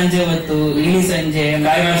ಹೋಗ್ತಿದ್ದಾಗ ಸಂಜೆ ಹೊತ್ತು, ಇಳಿ ಸಂಜೆ,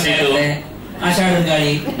 ಆಷಾಢದ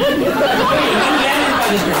ಗಾಳಿ,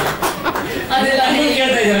 ಅದೆಲ್ಲ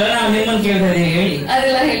ಕೇಳ್ತಾ ಇದ್ರಲ್ಲ, ನಾವು ನಿಮ್ಮನ್ನು ಕೇಳ್ತಾ ಇದೀವಿ, ಹೇಳಿ.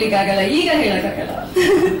 ಅದೆಲ್ಲ ಹೇಳಿಕ್ಕಾಗಲ್ಲ, ಈಗ ಹೇಳಕ್ಕಾಗಲ್ಲ.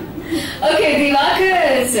 Okay,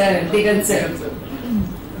 Diwakar sir, Diganth sir,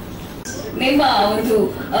 ನಿಮ್ಮ ಒಂದು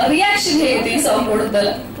ರಿಯಾಕ್ಷನ್ ಹೇಗಿದೆ ಸಾಂಗ್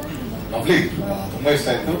ನೋಡುತ್ತಲ್ಲ? ಲವ್ಲಿ, ತುಂಬಾ ಇಷ್ಟ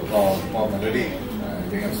ಆಯ್ತು. ಮೆಲಡಿ,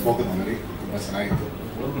 ಸ್ಪೋಕನ್ ಮೆಲಡಿ ತುಂಬಾ ಚೆನ್ನಾಗಿತ್ತು.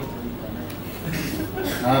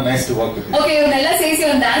 Nice to work with. Okay, ಇವನ್ನೆಲ್ಲ ಸೇರಿಸಿ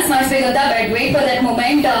ಒಂದು dance ಮಾಡಿಸ್ಬೇಕಂತ, but wait for that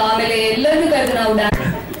moment. ಆಮೇಲೆ ಎಲ್ಲರನ್ನೂ ಕರೆದು ನಾವು ಡ್ಯಾನ್ಸ್,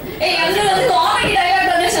 ಅಂದ್ರೆ ಒಂದು ಕಾಮಿಡಿ ಡೈಲಾಗ್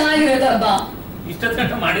ಬಂದ್ರೆ ಚೆನ್ನಾಗಿರುತ್ತೆ ಹಬ್ಬ.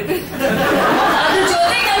 ಇಷ್ಟೊತ್ತ ಮಾಡಿದ್ದೆ, ಅದ್ರ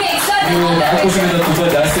ಜೊತೆ ನಮ್ಗೆ ಎಕ್ಸ್ಟ್ರಾ ತುಂಬಾ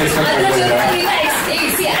ಜಾಸ್ತಿ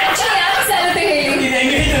ಆಕ್ಚುಲಿ ಯಾಕೆ ಸಾಗುತ್ತೆ ಹೇಳಿ?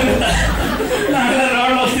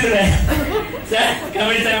 ರೋಡ್ ಹೋಗ್ತಿದ್ರೆ ಸರ್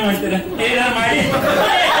ಕಮೆಂಟ್ ಮಾಡ್ತೀರಾ, ಏನಾರು ಮಾಡಿ.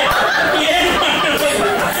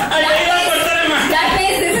 That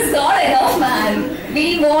means this is not enough, man. We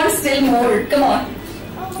want still more. Come on.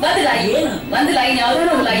 ಒಂದು ಲೈನ್ ಯಾವ್ದೋ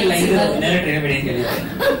ಒಂದು ಲೈನ್.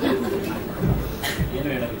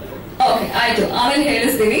 ಓಕೆ, ಆಯ್ತು, ಆಮೇಲೆ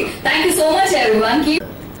ಹೇಳಿಸ್ತೀವಿ. Thank you so much everyone.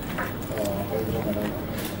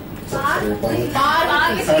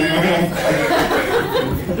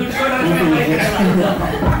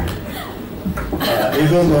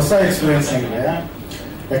 ಇದೊಂದು ಹೊಸ ಎಕ್ಸ್ಪೀರಿಯನ್ಸ್ ನನಗೆ.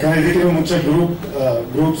 ಯಾಕಂದ್ರೆ ಇದಕ್ಕಿಂತ ಮುಂಚೆ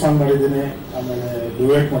ಗ್ರೂಪ್ ಸಾಂಗ್ ಮಾಡಿದ್ದೀನಿ, ಆಮೇಲೆ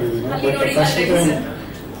ಡುಯೆಟ್ ಮಾಡಿದ್ದೀನಿ. ಬಟ್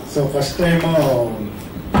ಫಸ್ಟ್ ಟೈಮ್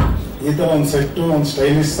ಈ ತರ ಒಂದು ಸೆಟ್ಟು, ಒಂದು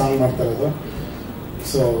ಸ್ಟೈಲಿಶ್ ಸಾಂಗ್ ಮಾಡ್ತಾ ಇರೋದು.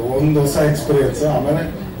 ಸೊ ಒಂದು ಹೊಸ ಎಕ್ಸ್ಪೀರಿಯನ್ಸ್. ಆಮೇಲೆ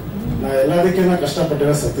ನಾ ಎಲ್ಲದಕ್ಕಿಂತ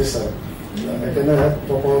ಕಷ್ಟಪಟ್ಟಿರೋ ಸತೀಶ್ ಸರ್. ಯಾಕಂದ್ರೆ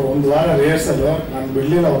ಪಾಪ ಅವ್ರು ಒಂದು ವಾರ ರಿಹರ್ಸಲ್ ನಾನು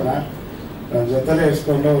ಬಿಡ್ಲಿಲ್ಲ, ಅವ್ರನ್ನ ನನ್ನ ಜೊತೆಲೆ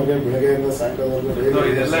ಇಸ್ಕೊಂಡು ಅವ್ರಿಗೆ ಬೆಳಗ್ಗೆಯಿಂದ ಸಾಯಂಕಾಲದವರೆಗೂ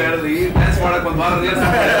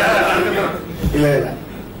ಇಲ್ಲ ಇಲ್ಲ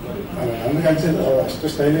ನನ್ಗೆ ಅನ್ಸಿದ್ದು ಅಷ್ಟು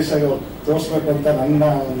ಸ್ಟೈಲಿಶ್ ಆಗಿ ತೋರಿಸ್ಬೇಕು ಅಂತ ನನ್ನ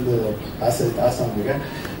ಒಂದು ಆಸೆ ಇತ್ತು ಆ ಸಾಂಗಿಗೆ.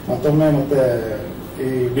 ಮತ್ತೊಮ್ಮೆ ಮತ್ತೆ ಈ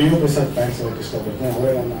DOP ಸರ್ ಥ್ಯಾಂಕ್ಸ್ ಹೇಳಕ್ ಇಷ್ಟಪಡ್ತೀನಿ.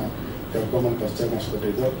 ಅವರೇ ನನ್ನ ಕರ್ಕೊಂಬಂದು ಪರಿಚಯ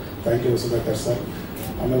ಮಾಡಿಸ್ಕೊಟ್ಟಿದ್ದು. Thank you Sudhakar sir.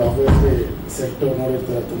 ಆಮೇಲೆ ಆಬ್ವಿಯಸ್ಲಿ ಸೆಟ್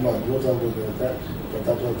ನೋಡಿರ್ತಾರೆ, ತುಂಬಾ ಅದ್ಭುತವಾಗಿರುತ್ತೆ.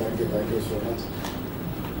 Pratap sir thank you so much.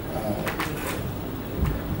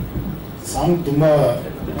 Song ತುಂಬಾ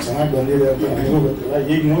ಚೆನ್ನಾಗಿ ಬಂದಿದೆ ಅಂತ ನನಗೂ ಗೊತ್ತಿಲ್ಲ.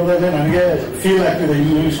 ಈಗ ನೋಡಿದಾಗ ನನಗೆ ಫೀಲ್ ಆಗ್ತಿದೆ,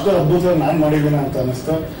 ಇಷ್ಟು ಅದ್ಭುತ ನಾನು ಮಾಡಿದ್ದೀನಿ ಅಂತ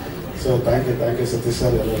ಅನಿಸ್ತು. So thank you Satish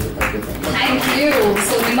sir, ಎಲ್ಲರಿಗೂ ಥ್ಯಾಂಕ್ ಯು.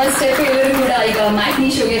 ಸೊ ನಿಮ್ಮ ಸ್ಟೆಪ್ ಎಲ್ಲರೂ ಕೂಡ ಈಗ ಮ್ಯಾಟ್ನಿ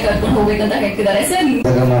ಶೋಗೆ ಕರ್ಕೊಂಡು ಹೋಗ್ಬೇಕಂತ ಹೇಳ್ತಿದ್ದಾರೆ ಸರ್.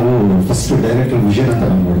 ನಾವು ಫಸ್ಟ್ ಡೈರೆಕ್ಟರ್ ವಿಷನ್ ಅಂತ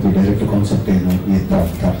ನೋಡ್ತೀವಿ, ಡೈರೆಕ್ಟರ್ ಕಾನ್ಸೆಪ್ಟ್ ಏನು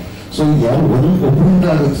ಅಂತ. ಸೊ ಯಾರು ಒಬ್ಬರಿಂದ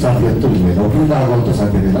ಆಗೋಕ್ಕೆ ಸಾಧ್ಯ ಅಂತೂ ಇಲ್ಲ, ಒಬ್ಬರಿಂದ ಆಗುವಂತ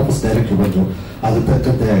ಸಾಧ್ಯತೆ ಇಲ್ಲ. ಫಸ್ಟ್ ಡೈರೆಕ್ಟರ್ ಬಂದ್ರು, ಅದಕ್ಕೆ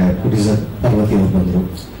ತಕ್ಕಂತೆ ಪ್ರೊಡ್ಯೂಸರ್ ಪಾರ್ವತಿ ಅವರು ಬಂದ್ರು,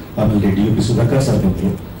 ಆಮೇಲೆ DOP ಸುಧಾಕರ್ ಸರ್ ಬಂದ್ರು.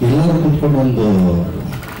 ಎಲ್ಲರೂ ಕುತ್ಕೊಂಡು ಒಂದು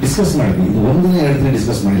ಡಿಸ್ಕಸ್ ಮಾಡಿದ್ವಿ. ಇದು ಒಂದಿನ 2 ದಿನ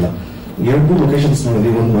ಡಿಸ್ಕಸ್ ಮಾಡಿಲ್ಲ. 2 ಲೊಕೇಶನ್ಸ್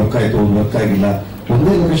ನೋಡಿದ್ವಿ. ಒಂದು ವರ್ಕ್ ಆಯ್ತು, ಒಂದು ವರ್ಕ್ ಆಗಿಲ್ಲ.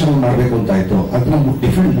 ಒಂದೇ ಲೊಕೇಶನ್ ಮಾಡ್ಬೇಕು ಅಂತ ಆಯ್ತು. ಅದನ್ನ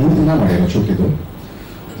ಡಿಫ್ರೆಂಟ್ 3 ದಿನ ಮಾಡಿಲ್ಲ ಶೂಟ್. ಇದು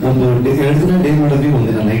ಒಂದು 2 ದಿನ ಡೇ ಮಾಡಿದ್ವಿ, 1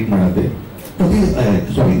 ದಿನ ನೈಟ್ ಮಾಡಿದ್ವಿ. 2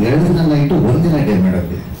 ದಿನ ನೈಟ್, 1 ದಿನ ಡೇ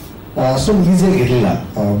ಮಾಡಿದ್ವಿ. ಅಷ್ಟೊಂದು ಈಸಿಯಾಗಿ ಇರಲಿಲ್ಲ.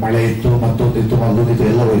 ಮಳೆ ಇತ್ತು, ಮತ್ತೊಂದಿತ್ತು, ಮತ್ತೊಂದಿತ್ತು,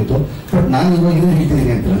 ಎಲ್ಲವೂ ಇತ್ತು. ಬಟ್ ನಾನು ಇವಾಗ ಏನು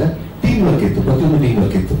ಹೇಳ್ತಿದ್ದೀನಿ ಅಂತಂದ್ರೆ ಟೀಮ್ ವರ್ಕ್ ಇತ್ತು, ಪ್ರತಿಯೊಂದು ಟೀಮ್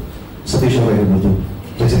ವರ್ಕ್ ಇತ್ತು. ಸತೀಶ್ ಅವರಾಗಿರ್ಬೋದು,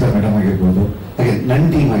 ರಚಿತಾ ಮೇಡಮ್ ಆಗಿರ್ಬೋದು, ಹಾಗೆ ನನ್ನ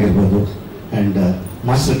ಟೀಮ್ ಆಗಿರ್ಬೋದು, ಅಂಡ್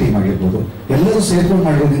ಮಾಸ್ಟರ್ ಟೀಮ್ ಆಗಿರ್ಬೋದು, ಎಲ್ಲರೂ ಸೇರ್ಕೊಂಡು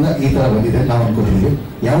ಮಾಡಿರೋದ್ರಿಂದ ಈ ತರ ಬಂದಿದೆ. ನಾವು ಅನ್ಕೊಂಡಿದ್ದೀವಿ,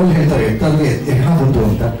 ಯಾವಾಗ ಹೇಳ್ತಾರೆ ಎತ್ತಾದ್ರೆ ಹೆಣ ಬಂತು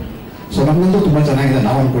ಅಂತ. ಸೊ ನಮ್ಗಂತೂ ತುಂಬಾ ಚೆನ್ನಾಗಿದೆ,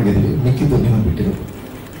 ನಾವು ಅನ್ಕೊಂಡಿದ್ದೀವಿ. ಮಿಕ್ಕಿದ್ದು ನೀವು ಬಿಟ್ಟಿರೋ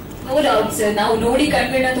ನೋ ಡೌಟ್ ಸರ್. ನಾವು ನೋಡಿ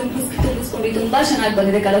ಕಣ್ಗಳನ್ನ ತುಂಬಿಸ್ಕೊಂಡು ತುಂಬಾ ಚೆನ್ನಾಗಿ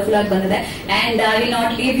ಬಂದಿದೆ, ಕಲರ್ಫುಲ್ ಆಗಿ ಬಂದಿದೆ. And I will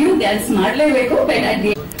not leave you, dance ಮಾಡಲೇಬೇಕು. ಬಟ್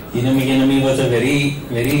ನಮಗೆ was a very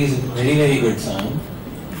very very very good song,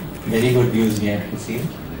 very good views we have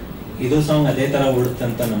received. ಇದು ಸಾಂಗ್ ಅದೇ ತರ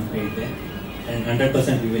ಓಡುತ್ತಂತ ನಮ್ಗೆ ಇದೆ. And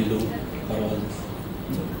 100% we will do for all this.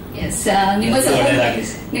 S,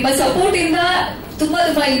 ನಿಮ್ಮ support ಇಂದ ತುಂಬಾ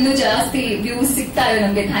ಇನ್ನೂ ಜಾಸ್ತಿ ವ್ಯೂಸ್ ಸಿಗ್ತಾ ಇದೆ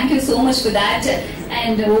ನಮ್ಗೆ. Thank you so much for that.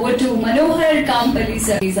 And over to Manohar ಕಾಂಪಲ್ಲಿ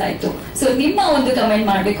service ಆಯ್ತು. ಸೊ ನಿಮ್ಮ ಒಂದು ಕಮೆಂಟ್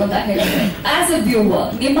ಮಾಡ್ಬೇಕು ಅಂತ ಹೇಳಿದ್ರೆ, ಆಸ್ ಅ ವ್ಯೂವರ್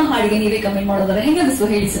ನಿಮ್ಮ ಹಾಡಿಗೆ ನೀವೇ ಕಮೆಂಟ್ ಮಾಡೋದಾದ್ರೆ ಹೆಂಗ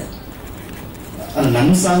ಅನಿಸ್ತು ಹೇಳಿ ಸರ್?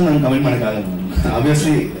 ನನ್ನ ಸಾಂಗ್ ನಾನು ಕಮೆಂಟ್ ಮಾಡಕ್ಕಾಗಲ್ಲ.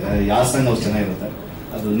 ಆಬ್ವಿಯಸ್ಲಿ ಯಾವ ಸಾಂಗ್ ಅವ್ರು ಚೆನ್ನಾಗಿರುತ್ತೆ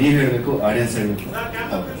ಅದು ನೀವ್ ಹೇಳ್ಬೇಕು, ಆಡಿಯನ್ಸ್ ಹೇಳ್ಬೇಕು.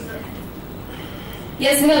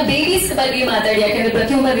 ಎಸ್, ನಿಮ್ಮ ಬೇಬೀಸ್ ಬಗ್ಗೆ ಮಾತಾಡಿ. ಯಾಕಂದ್ರೆ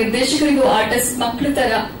ಪ್ರತಿಯೊಬ್ಬ ನಿರ್ದೇಶಕರಿಗೂ ಆರ್ಟಿಸ್ಟ್ ಮಕ್ಳ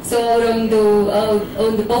ತರ. ಸೊ ಅವರೊಂದು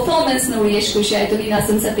ಪರ್ಫಾರ್ಮೆನ್ಸ್ ನೋಡಿ ಎಷ್ಟು ಖುಷಿ ಆಯ್ತು.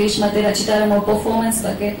 ನೀನಾಸಂ ಸತೀಶ್ ಮತ್ತೆ ರಚಿತಾರಮ್ಮ ಪರ್ಫಾರ್ಮೆನ್ಸ್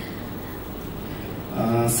ಬಗ್ಗೆ.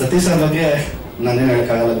 ಸತೀಶ್ ಅವ್ರ ಬಗ್ಗೆ ನಾನೇನು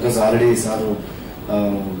ಹೇಳಕ್ಕಾಗಲ್ಲ, ಬಿಕಾಸ್ ಆಲ್ರೆಡಿ ಸಾರು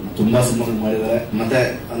ತುಂಬಾ ಸಿನಿಮಾ ಮಾಡಿದ್ದಾರೆ. ಮತ್ತೆ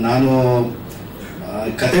ನಾನು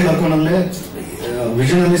ಕತೆ ಬರ್ಕೊಂಡಲ್ಲೇ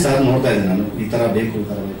ವಿಷನ್ ಅಲ್ಲಿ ಸಾರ್ ನೋಡ್ತಾ ಇದ್ದೆ, ನಾನು ಈ ತರ ಬೇಕು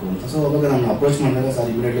ಅಂತ. ಸೊ ಅವಾಗ ನಾನು ಅಪ್ರೋಚ್ ಮಾಡಿದಾಗ ಸಾರ್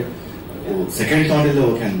ಇಮಿಡಿಯೇಟ್ಲಿ ಸೆಕೆಂಡ್ ಥಾಟ್ ಇಲ್ಲೇ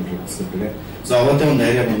ಓಕೆ ಅಂದ್ಬಿಟ್ರು ಸ್ಕ್ರಿಪ್ಟ್ಗೆ. ಸೊ ಅವತ್ತೇ ಒಂದು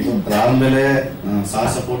ಧೈರ್ಯ ಬಂತು. ಅದಾದ್ಮೇಲೆ ಸಾರ್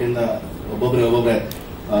ಸಪೋರ್ಟ್ ಇಂದ ಒಬ್ಬೊಬ್ರೆ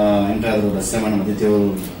ಎಂಟ್ರಿ ಆದ್ರು. ರಸ್ತೆ ಮೇಡಮ್, ಅದಿತಿ ಅವರು,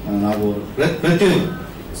 ನಾವು ಪ್ರತಿಯೊಬ್ಬರು.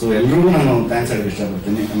 ಸೊ ಎಲ್ರಿಗೂ ನಾನು ಥ್ಯಾಂಕ್ಸ್ ಹೇಳಕ್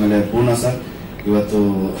ಇಷ್ಟಪಡ್ತೀನಿ. ಆಮೇಲೆ ಪೂರ್ಣ ಸರ್, ಇವತ್ತು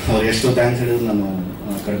ಅವ್ರು ಎಷ್ಟು ಥ್ಯಾಂಕ್ಸ್ ಹೇಳಿದ್ರು ನಾನು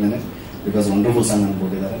ಕಡಿಮೆನೆ, ಬಿಕಾಸ್ ವಂಡರ್ಫುಲ್ ಸಾಂಗ್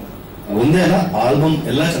ಅನ್ಕೊಟ್ಟಿದ್ದಾರೆ. ಒಂದೇ ಅಲ್ಲ, ಆಲ್ಬಮ್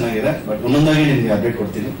ಎಲ್ಲ ಚೆನ್ನಾಗಿದೆ. ಬಟ್ ಒಂದೊಂದಾಗಿ ನಿಮ್ಗೆ ಅಪ್ಡೇಟ್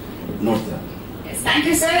ಕೊಡ್ತೀನಿ, ನೋಡ್ತೀರಾ. Thank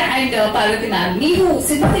you sir. And Parvati ma'am, ನೀವು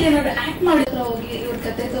ಸಿನಿಮಾದಲ್ಲಿ ಏನಾದ್ರು ಆಕ್ಟ್ ಮಾಡಿದ್ರ ಹೋಗಿ ಇವ್ರ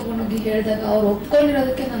ಕತೆ ತಗೊಂಡೋಗಿ ಹೇಳಿದಾಗ ಅವ್ರು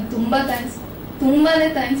ಒಪ್ಕೊಂಡಿರೋದಕ್ಕೆ ನಾನು ತುಂಬಾನೇ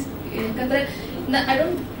ಥ್ಯಾಂಕ್ಸ್. ಯಾಕಂದ್ರೆ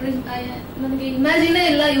ನನಗೆ ಇಮ್ಯಾಜಿನೇ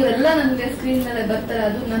ಇಲ್ಲ ಇವರೆಲ್ಲ ನನಗೆ ಸ್ಕ್ರೀನ್ ಮೇಲೆ ಬರ್ತಾರೆ,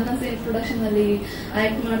 ಅದು ನನ್ನ ಪ್ರೊಡಕ್ಷನ್ ಅಲ್ಲಿ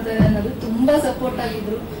ಆಕ್ಟ್ ಮಾಡ್ತಾರೆ ಅನ್ನೋದು. ತುಂಬಾ ಸಪೋರ್ಟ್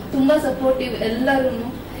ಆಗಿದ್ರು, ತುಂಬಾ ಸಪೋರ್ಟಿವ್ ಎಲ್ಲರೂ.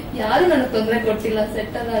 ಯಾರು ನನಗೆ ತೊಂದರೆ ಕೊಟ್ಟಿಲ್ಲ,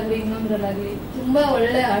 ಸೆಟ್ಟಲ್ಲಾಗ್ಲಿ ಇನ್ನೊಂದ್ರಲ್ಲಾಗ್ಲಿ. ತುಂಬಾ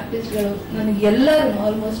ಒಳ್ಳೆ ಆರ್ಟಿಸ್ಟ್ಗಳು ನನಗೆ ಎಲ್ಲರೂ,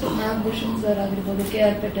 ಆಲ್ಮೋಸ್ಟ್ ನಾಗಭೂಷಣ್ ಸರ್ ಆಗಿರ್ಬೋದು,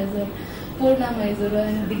 KR ಪಟೇಲ್ ಸರ್, ಪೂರ್ಣ ಮೈಸೂರು,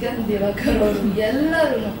 ದಿಗಂತ್ ದಿವಾಕರ್ ಅವರು,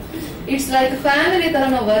 ಎಲ್ಲರೂ ಇಟ್ಸ್ ಲೈಕ್ ಫ್ಯಾಮಿಲಿ ತರ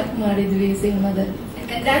ನಾವು ವರ್ಕ್ ಮಾಡಿದ್ವಿ ಸಿನಿಮಾದಲ್ಲಿ.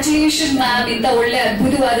 Congratulation ma'am. ಇಂತ ಒಳ್ಳೆ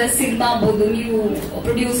ಅದ್ಭುತವಾದ ಸಿನಿಮಾ ಬಹುದು ನೀವು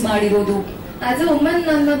ಪ್ರೊಡ್ಯೂಸ್ ಮಾಡಿರೋದು. As a woman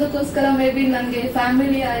ಅನ್ನೋದಕ್ಕೋಸ್ಕರ may be ನನ್ಗೆ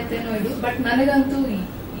ಫ್ಯಾಮಿಲಿ ಆಯ್ತೇನೋ ಇದು. ಬಟ್ ನನಗಂತೂ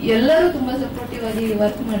ಎಲ್ಲರೂ ತುಂಬಾ ಸಪೋರ್ಟಿವ್ ಆಗಿ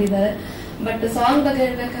ವರ್ಕ್ ಮಾಡಿದ್ದಾರೆ. ಬಟ್ ಸಾಂಗ್ ಬಗ್ಗೆ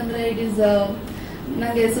ಹೇಳ್ಬೇಕಂದ್ರೆ ಇಟ್ ಈಸ್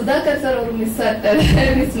ನಂಗೆ ಸುಧಾಕರ್ ಸರ್ ಅವರು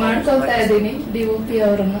ಮಿಸ್ ಮಾಡ್ಕೊಳ್ತಾ ಇದ್ದೀನಿ, DOP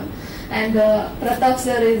ಅವರನ್ನ. And Pratap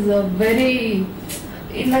sir is very,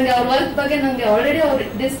 ನಂಗೆ ಅವ್ರ ವರ್ಕ್ ಬಗ್ಗೆ ನಂಗೆ ಆಲ್ರೆಡಿ ಅವ್ರು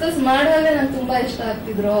ಡಿಸ್ಕಸ್ ಮಾಡುವಾಗ ನಂಗೆ ತುಂಬಾ ಇಷ್ಟ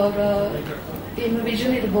ಆಗ್ತಿದ್ರು. ಅವರ ಏನು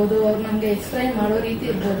ವಿಷನ್ ಇರ್ಬೋದು, ಅವ್ರು ನಮ್ಗೆ ಎಕ್ಸ್ಪ್ಲೈನ್ ಮಾಡೋ ರೀತಿ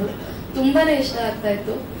ಇರ್ಬೋದು, ತುಂಬಾನೇ ಇಷ್ಟ ಆಗ್ತಾ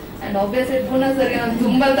ಇತ್ತು. ಅಂಡ್ ಆಬ್ವಿಯಸ್ಲಿ ಪೂರ್ಣ ಸರ್ಗೆ ನಾನು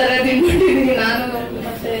ತುಂಬಾ ತರ ತಿನ್ಬಿಟ್ಟಿದ್ದೀನಿ ನಾನು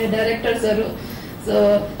ಮತ್ತೆ ಡೈರೆಕ್ಟರ್ ಸರ್. ಸೊ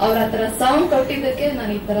ಅವ್ರ ಹತ್ರ ಸಾಂಗ್ ಕೊಟ್ಟಿದ್ದಕ್ಕೆ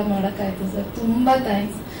ನಾನು ಈ ತರ ಮಾಡಕ್ಕಾಯ್ತು ಸರ್. ತುಂಬಾ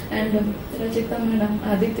thanks. And Rachita madam,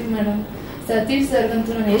 Aditi madam, Satish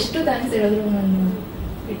ಸರ್ಗಂತೂ ನಾನು ಎಷ್ಟು ಥ್ಯಾಂಕ್ಸ್ ಹೇಳಿದ್ರು ನಾನು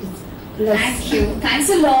thanks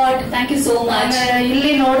a lot. Thank you so much.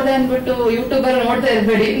 ಇಲ್ಲಿ ನೋಡ್ದೆ ಅಂದ್ಬಿಟ್ಟು ಯೂಟ್ಯೂಬರ್ ನೋಡ್ತಾ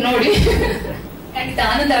ಇರ್ಬೇಡಿ, ನೋಡಿ. ಖಂಡಿತ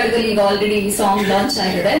ಆನಂದ ಅಡುಗಲ್ಲಿ ಈಗ ಆಲ್ರೆಡಿ ಸಾಂಗ್ ಲಾಂಚ್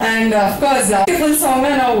ಆಗಿದೆ. ಅಂಡ್ ಅಫ್ಕೋರ್ಸ್ ಫುಲ್ ಸಾಂಗ್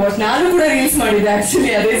ನಾನು ಕೂಡ ರೀಲ್ಸ್ ಮಾಡಿದ್ದೆ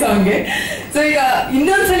ಆಕ್ಚುಲಿ ಅದೇ ಸಾಂಗ್ಗೆ. ಸೊ ಈಗ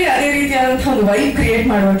ಇನ್ನೊಂದ್ಸಲಿ ಅದೇ ರೀತಿಯಾದಂತಹ ಒಂದು ವೈಬ್ ಕ್ರಿಯೇಟ್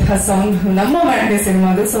ಮಾಡುವಂತಹ ಸಾಂಗ್ ನಮ್ಮ ಮ್ಯಾಟ್ನಿ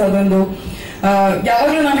ಸಿನಿಮಾದು. ಸೊ ಅದೊಂದು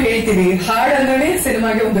ಯಾವಾಗ್ಲೂ ನಾವು ಹೇಳ್ತೀವಿ, ಹಾಡ್ ಅಂದ್ರೆ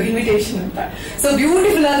ಸಿನಿಮಾಗೆ ಒಂದು ಇನ್ವಿಟೇಷನ್ ಅಂತ. ಸೊ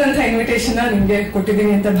ಬ್ಯೂಟಿಫುಲ್ ಆದಂತಹ ಇನ್ವಿಟೇಷನ್ ನಿಮ್ಗೆ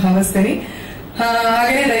ಕೊಟ್ಟಿದ್ದೀನಿ ಅಂತ ಭಾವಿಸ್ತೀನಿ.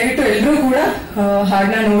 ಹಾಗೇನೆ ದಯವಿಟ್ಟು ಎಲ್ಲರೂ ಕೂಡ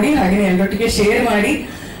ಹಾಡನ್ನ ನೋಡಿ, ಹಾಗೇನೆ ಎಲ್ಲರೊಟ್ಟಿಗೆ ಶೇರ್ ಮಾಡಿ.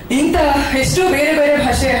 ಇಂತ ಎಷ್ಟೋ ಬೇರೆ ಬೇರೆ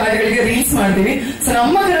ಭಾಷೆಯ ಹಾಡುಗಳಿಗೆ ರೀಲ್ಸ್ ಮಾಡ್ತೀವಿ. ಸೊ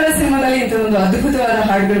ನಮ್ಮ ಕನ್ನಡ ಸಿನಿಮಾದಲ್ಲಿ ಇಂಥದೊಂದು ಅದ್ಭುತವಾದ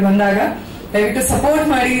ಹಾಡುಗಳು ಬಂದಾಗ ದಯವಿಟ್ಟು ಸಪೋರ್ಟ್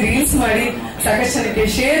ಮಾಡಿ, ರೀಲ್ಸ್ ಮಾಡಿ, ಸಾಕಷ್ಟು ಜನಕ್ಕೆ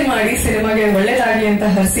ಶೇರ್ ಮಾಡಿ, ಸಿನಿಮಾಗೆ ಒಳ್ಳೇದಾಗ್ಲಿ ಅಂತ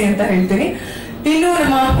ಹರಿಸಿ ಅಂತ ಹೇಳ್ತೀನಿ. ಇನ್ನು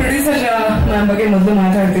ನಮ್ಮ ಪ್ರೊಡ್ಯೂಸರ್ ಮ್ಯಾಮ್ ಬಗ್ಗೆ ಮೊದಲು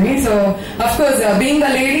ಮಾತಾಡ್ತೀನಿ. So of course being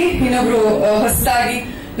a lady, ಇನ್ನೊಬ್ರು ಹೊಸದಾಗಿ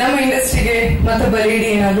ನಮ್ಮ ಇಂಡಸ್ಟ್ರಿಗೆ ಮತ್ತೊಬ್ಬ ಲೇಡಿ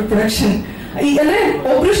ಏನಾದ್ರು ಪ್ರೊಡಕ್ಷನ್ ಅಂದ್ರೆ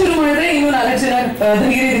ಒಬ್ರು ಶುರು ಮಾಡಿದ್ರೆ ಇನ್ನು 4 ಜನ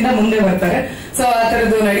ಧೈರ್ಯದಿಂದ ಮುಂದೆ ಬರ್ತಾರೆ. ಸೊ ಆ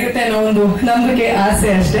ತರದ್ದು ನಡೆಯುತ್ತೆ ಅನ್ನೋ ಒಂದು ನಂಬಿಕೆ, ಆಸೆ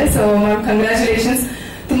ಅಷ್ಟೇ. So ma'am congratulations.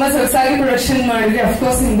 ತುಂಬಾ ಸೊಗಸಾಗಿ ಪ್ರೊಡಕ್ಷನ್ ಮಾಡಿದ್ರೆ.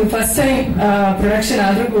 ಅಫ್ಕೋರ್ಸ್ ನಿಮ್ದು ಫಸ್ಟ್ ಟೈಮ್ ಪ್ರೊಡಕ್ಷನ್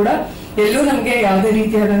ಆದ್ರೂ ಕೂಡ ಎಲ್ಲೂ ನಮ್ಗೆ ಯಾವುದೇ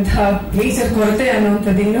ರೀತಿಯಾದಂತಹ ಮೇಜರ್ ಕೊರತೆ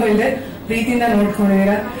ಅನ್ನುವಂಥದ್ದು ಇನ್ನೂ ಇಲ್ಲದೆ ಪ್ರೀತಿಯಿಂದ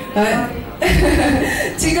ನೋಡ್ಕೊಂಡಿದ್ದೀರಾ.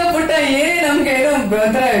 ಚಿಕ್ಕ ಪುಟ್ಟ ಏನೇ ನಮ್ಗೆ ಏನೋ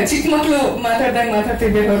ಒಂಥರ ಚಿಕ್ಕ ಮಕ್ಳು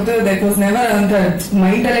ಮಾತಾಡ್ತಿರ್ಬೇಕು ಹೊರತು ದಟ್ ವಾಸ್ ನೆವರ್ ಅಂತ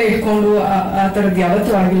ಮೈಂಡ್ ಅಲ್ಲೇ ಇಟ್ಕೊಂಡು ಆ ತರದ್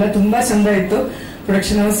ಯಾವತ್ತೂ ಆಗಿಲ್ಲ. ತುಂಬಾ ಚಂದ ಇತ್ತು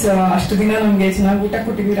ಪ್ರೊಡಕ್ಷನ್ ಹೌಸ್. ಅಷ್ಟು ದಿನ ನಮ್ಗೆ ಚೆನ್ನಾಗಿ ಊಟ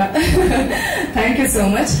ಕೊಟ್ಟಿದ್ದೀರಾ. Thank you so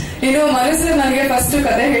much. ಇನ್ನು ಮನಸ್ಸು ನನಗೆ ಫಸ್ಟ್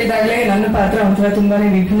ಕತೆ ಹೇಳಿದಾಗಲೇ ನನ್ನ ಪಾತ್ರ ಒಂಥರ ತುಂಬಾನೇ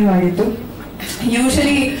ವಿಭಿನ್ನವಾಗಿತ್ತು.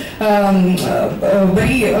 ಯೂಶಲಿ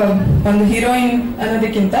ಬರೀ ಒಂದು ಹೀರೋಯಿನ್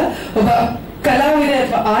ಅನ್ನೋದಕ್ಕಿಂತ ಒಬ್ಬ ಕಲಾವಿದೆ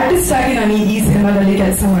ಅಥವಾ ಆರ್ಟಿಸ್ಟ್ ಆಗಿ ನಾನು ಈ ಸಿನಿಮಾದಲ್ಲಿ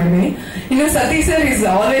ಕೆಲಸ ಮಾಡಿದ್ದೀನಿ. ಇನ್ನು Satish sir is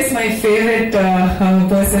always my favourite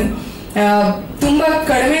person. ತುಂಬಾ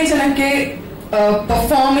ಕಡಿಮೆ ಜನಕ್ಕೆ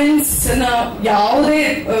ಪರ್ಫಾರ್ಮೆನ್ಸ್ ನ ಯಾವುದೇ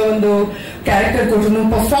ಒಂದು ಕ್ಯಾರೆಕ್ಟರ್ ಕೊಟ್ಟರು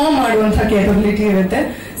ಪರ್ಫಾರ್ಮ್ ಮಾಡುವಂತಹ ಕೇಪಬಿಲಿಟಿ ಇರುತ್ತೆ.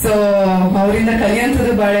 ಸೊ ಅವರಿಂದ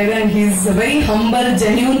ಕಲಿಯುವಂಥದ್ದು ಬಹಳ ಇದೆ. And he is very humble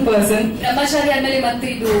genuine person. ಬ್ರಹ್ಮಚಾರಿ ಆದ್ಮೇಲೆ ಮತ್ತೆ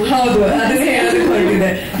ಇದು ಹೌದು, ಅದಕ್ಕೆ ಹೇಳೋದಕ್ಕೆ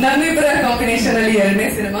ಹೊರಟಿದೆ. ನಮ್ಮಿಬ್ಬರ ಕಾಂಬಿನೇಷನ್ ಅಲ್ಲಿ 2ನೇ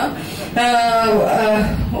ಸಿನಿಮಾ.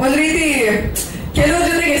 ಒಂದ್ ರೀತಿ ಕೆಲವ್ರ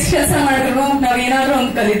ಜೊತೆಗೆ ಎಷ್ಟು ಕೆಲಸ ಮಾಡಿದ್ರು ನಾವ್ ಏನಾದ್ರೂ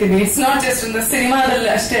ಒಂದು ಕಲಿತೀವಿ. ಇಟ್ಸ್ ನಾಟ್ ಜಸ್ಟ್ ಒಂದು ಸಿನಿಮಾದಲ್ಲಿ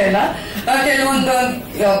ಅಷ್ಟೇ ಅಲ್ಲ, ಕೆಲವೊಂದು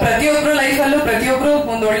ಪ್ರತಿಯೊಬ್ರು ಲೈಫಲ್ಲೂ ಪ್ರತಿಯೊಬ್ರು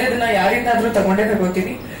ಒಂದು ಒಳ್ಳೇದನ್ನ ಯಾರಿಂದಾದ್ರೂ ತಗೊಂಡೇ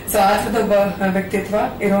ತಗೋತೀವಿ. ಸೊ ಆ ಥರದ ಒಬ್ಬ ವ್ಯಕ್ತಿತ್ವ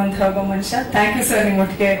ಇರುವಂತಹ ಒಬ್ಬ ಮನುಷ್ಯ. ಥ್ಯಾಂಕ್ ಯು ಸರ್,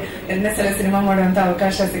 ನಿಮ್ಮೊಟ್ಟಿಗೆ 2ನೇ ಸಲ ಸಿನಿಮಾ ಮಾಡುವಂತ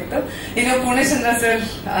ಅವಕಾಶ ಸಿಕ್ತು. ಇನ್ನು Purnachandra sir,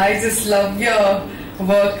 I just love your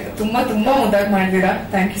work. ತುಂಬಾ ಮುದ್ದಾಗಿ ಮಾಡಿದೀರಾ.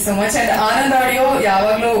 Thank you so much. And Anand audio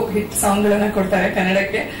ಯಾವಾಗ್ಲೂ ಹಿಟ್ ಸಾಂಗ್ ಗಳನ್ನ ಕೊಡ್ತಾರೆ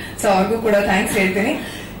ಕನ್ನಡಕ್ಕೆ. ಸೊ ಅವ್ರಿಗೂ ಕೂಡ ಥ್ಯಾಂಕ್ಸ್ ಹೇಳ್ತೀನಿ.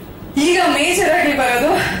 ಈಗ ಮೇಜರ್ ಆಗಿ ಬರೋದು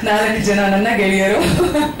 4 ಜನ ನನ್ನ ಗೆಳೆಯರು.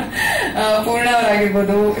 ಪೂರ್ಣ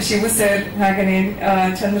ಅವರಾಗಿರ್ಬೋದು, ಶಿವು ಸರ್, ಹಾಗೇನೆ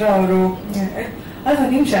ಚಂದ್ರ ಅವರು. ಅದು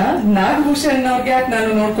ನಿಮಿಷ, ನಾಗಭೂಷಣ್ ಅವ್ರಿಗೆ ಯಾಕೆ ನಾನು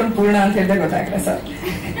ನೋಡ್ಕೊಂಡು ಪೂರ್ಣ ಅಂತ ಹೇಳಿದ್ರೆ ಗೊತ್ತಾಗಲ್ಲ ಸರ್.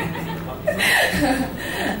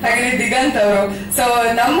 ಹಾಗೆ ದಿಗಂತ್ ಅವರು. ಸೊ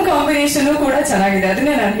ನಮ್ ಕಾಂಬಿನೇಷನ್ ಕೂಡ ಚೆನ್ನಾಗಿದೆ.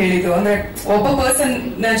 ಅದನ್ನೇ ನಾನು ಹೇಳಿದ್ದು, ಅಂದ್ರೆ ಒಬ್ಬ ಪರ್ಸನ್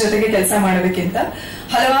ನ ಜೊತೆಗೆ ಕೆಲಸ ಮಾಡೋದಕ್ಕಿಂತ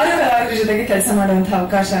ಹಲವಾರು ಕಲಾವಿದರ ಜೊತೆಗೆ ಕೆಲಸ ಮಾಡುವಂತಹ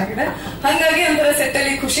ಅವಕಾಶ ಆಗಿದೆ. ಹಾಗಾಗಿ ಒಂಥರ ಸೆಟ್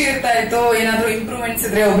ಅಲ್ಲಿ ಖುಷಿ ಇರ್ತಾ ಇತ್ತು. ಏನಾದ್ರೂ ಇಂಪ್ರೂವ್ಮೆಂಟ್ಸ್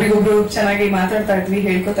ಇದ್ರೆ ಒಬ್ರಿಗೊಬ್ರು ಚೆನ್ನಾಗಿ ಮಾತಾಡ್ತಾ ಇದ್ವಿ,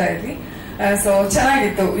 ಹೇಳ್ಕೊತಾ ಇದ್ವಿ. ಸೊ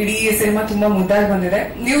ಚೆನ್ನಾಗಿತ್ತು. ಇಡೀ ಸಿನಿಮಾ ತುಂಬಾ ಮುದ್ದಾಗಿ ಬಂದಿದೆ.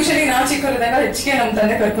 ಯೂಶಲಿ ನಾವು ಚಿಕ್ಕವರಿದ್ದಾಗ ಹೆಚ್ಚಿಗೆ ನಮ್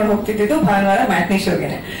ತಂದೆ ಕರ್ಕೊಂಡು ಹೋಗ್ತಿದ್ದು ಭಾನುವಾರ ಮ್ಯಾಟ್ನಿ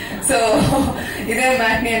ಶೋಗೆನೆ. ಸೊ ಇದೇ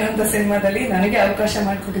ಮ್ಯಾಟ್ನಿ ಅನ್ನೋಂಥ ಸಿನಿಮಾದಲ್ಲಿ ನನಗೆ ಅವಕಾಶ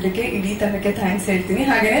ಮಾಡಿಕೊಟ್ಟಿದ್ದಕ್ಕೆ ಇಡೀ ತಂಡಕ್ಕೆ ಥ್ಯಾಂಕ್ಸ್ ಹೇಳ್ತೀನಿ.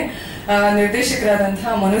 ಹಾಗೇನೆ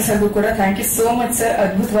ನಿರ್ದೇಶಕರಾದಂತಹ ಮನೋಹರ್ ಸರ್ಗೂ ಕೂಡ thank you so much sir.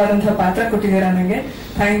 ಅದ್ಭುತವಾದಂತಹ ಪಾತ್ರ ಕೊಟ್ಟಿದ್ದೀರಾ ನನಗೆ.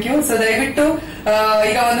 Thank you. ಸೊ ದಯವಿಟ್ಟು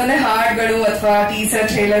ಈಗ ಒಂದೊಂದೇ ಹಾಡ್ಗಳು ಅಥವಾ ಟೀಸರ್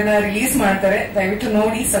ಟ್ರೇಲರ್ ನ ರಿಲೀಸ್ ಮಾಡ್ತಾರೆ. ದಯವಿಟ್ಟು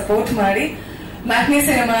ನೋಡಿ, ಸಪೋರ್ಟ್ ಮಾಡಿ. ಮ್ಯಾಟ್ನಿ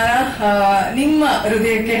ಸಿನಿಮಾನ ನಿಮ್ಮ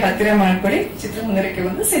ಹೃದಯಕ್ಕೆ ಹತ್ತಿರ ಮಾಡ್ಕೊಳ್ಳಿ. ಚಿತ್ರಮಂದಿರಕ್ಕೆ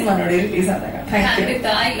ಒಂದು ಸಿನಿಮಾ ನೋಡಿ ರಿಲೀಸ್ ಆದಾಗ.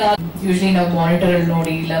 Thank you. ಯೂಶಲಿ ನಾವು ಮಾನಿಟರ್ ಅಲ್ಲಿ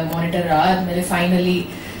ನೋಡಿ, ಇಲ್ಲ ಮಾನಿಟರ್ ಆದ್ಮೇಲೆ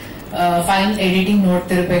ಫೈನಲ್ ಎಡಿಟಿಂಗ್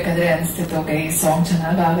ನೋಡ್ತಿರ್ಬೇಕಾದ್ರೆ ಅನ್ಸ್ತಿತ್ತು ಓಕೆ ಈ ಸಾಂಗ್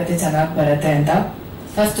ಚೆನ್ನಾಗ್ ಆಗುತ್ತೆ, ಚೆನ್ನಾಗ್ ಬರುತ್ತೆ ಅಂತ.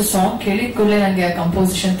 ಫಸ್ಟ್ ಸಾಂಗ್ ಕೇಳಿದ ಕೂಡಲೇ ನಂಗೆ ಆ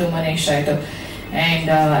ಕಂಪೋಸಿಷನ್ ತುಂಬಾನೇ ಇಷ್ಟ ಆಯ್ತು. ಅಂಡ್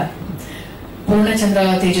ಪೂರ್ಣಚಂದ್ರ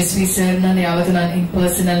ತೇಜಸ್ವಿ ಸರ್ ನಾನು ಯಾವತ್ತೂ ನಾನು ಇನ್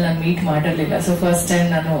ಪರ್ಸನಲ್ ನಾನು ಮೀಟ್ ಮಾಡಿರ್ಲಿಲ್ಲ. ಸೊ ಫಸ್ಟ್ ಟೈಮ್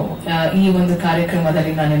ನಾನು ಈ ಒಂದು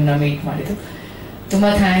ಕಾರ್ಯಕ್ರಮದಲ್ಲಿ ನಾನು ಮೀಟ್ ಮಾಡಿದ್ದು. ತುಂಬಾ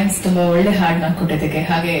ಥ್ಯಾಂಕ್ಸ್. ತುಂಬಾ ಒಳ್ಳೆ ಹಾಡ್ ನಾನು ಕೊಟ್ಟಿದ್ದಕ್ಕೆ.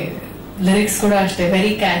 ಹಾಗೆ ಲಿರಿಕ್ಸ್ ಕೂಡ ಅಷ್ಟೇ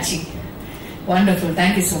very catchy, wonderful.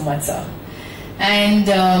 Thank you so much sir. And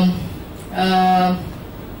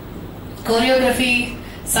choreography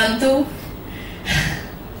Santu.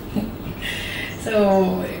 So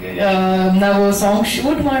ನಾವು ಸಾಂಗ್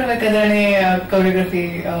ಶೂಟ್ ಮಾಡ್ಬೇಕಾದ್ರೆ ಕೊರಿಯೋಗ್ರಫಿ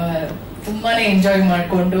ತುಂಬಾನೇ ಎಂಜಾಯ್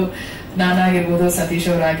ಮಾಡ್ಕೊಂಡು, ನಾನಾಗಿರ್ಬೋದು ಸತೀಶ್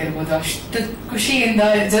ಅವರಾಗಿರ್ಬೋದು ಅಷ್ಟು ಖುಷಿಯಿಂದ,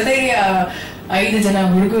 ಜೊತೆಗೆ 5 ಜನ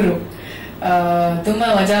ಹುಡುಗರು ತುಂಬಾ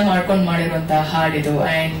ಮಜಾ ಮಾಡ್ಕೊಂಡು ಮಾಡಿರುವಂತಹ ಹಾಡಿದು.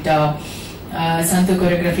 ಅಂಡ್ ಸಂತು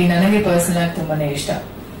ಕೊರಿಯೋಗ್ರಫಿ ನನಗೆ ಪರ್ಸನಲ್ ಆಗಿ ತುಂಬಾನೇ ಇಷ್ಟ.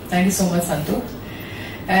 Thank you so much Santu.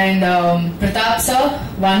 And Pratap sir,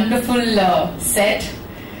 wonderful set,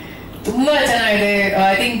 ತುಂಬಾ ಚೆನ್ನಾಗಿದೆ.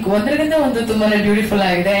 ಐ ಥಿಂಕ್ ಒಂದರಿಂದ ಒಂದು ತುಂಬಾನೇ ಬ್ಯೂಟಿಫುಲ್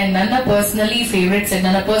ಆಗಿದೆ. ಅಂಡ್ ನನ್ನ ಪರ್ಸನಲ್ ಫೇವ್ರೆಟ್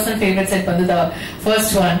ಸೆಟ್ ಬಂದ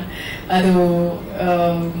ಫಸ್ಟ್ ಒನ್. ಅದು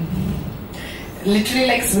ಲಿಟ್ರಲಿ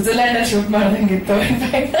ಲೈಕ್ ಸ್ವಿಟ್ಜರ್ಲ್ಯಾಂಡ್ ಅಲ್ಲಿ ಶೂಟ್ ಮಾಡ್ದಂಗಿತ್ತು.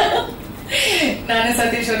 ನಾನು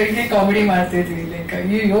ಸತೀಶ್ ಅವರಿಗೆ ಕಾಮಿಡಿ ಮಾಡ್ತಿದ್ವಿ, ಲೈಕ್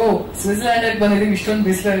ಅಯ್ಯೋ ಸ್ವಿಟ್ಜರ್ಲ್ಯಾಂಡ್ ಅಲ್ಲಿ ಬಂದಿದ್ದೀವಿ, ಇಷ್ಟೊಂದು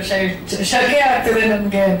ಬಿಸಿಲು ಶಕೆ ಆಗ್ತಿದೆ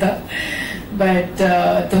ನಮ್ಗೆ ಅಂತ. ಬಟ್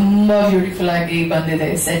ತುಂಬಾ ಬ್ಯೂಟಿಫುಲ್ ಆಗಿ ಬಂದಿದೆ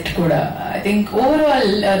ಸೆಟ್ ಕೂಡ. ಐ ಥಿಂಕ್ ಓವರ್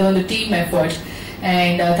ಆಲ್ ಅದೊಂದು team effort.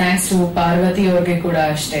 And thanks to Parvati ಅವ್ರಿಗೆ ಕೂಡ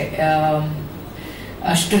ಅಷ್ಟೇ.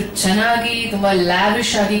 ಅಷ್ಟು ಚೆನ್ನಾಗಿ ತುಂಬಾ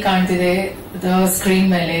ಲ್ಯಾವಿಶ್ ಆಗಿ ಕಾಣ್ತಿದೆ ಸ್ಕ್ರೀನ್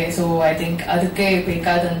ಮೇಲೆ. ಸೊ ಐ ಥಿಂಕ್ ಅದಕ್ಕೆ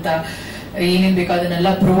ಬೇಕಾದಂತ ಏನೇನ್ ಬೇಕೋ ಅದನ್ನೆಲ್ಲ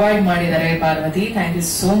ಪ್ರೊವೈಡ್ ಮಾಡಿದ್ದಾರೆ Parvati. Thank you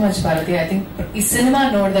so much Parvati. I think ಈ ಸಿನಿಮಾ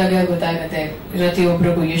ನೋಡಿದಾಗ ಗೊತ್ತಾಗುತ್ತೆ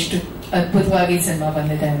ಪ್ರತಿಯೊಬ್ಬರಿಗೂ ಎಷ್ಟು ಅದ್ಭುತವಾಗಿ ಸಿನಿಮಾ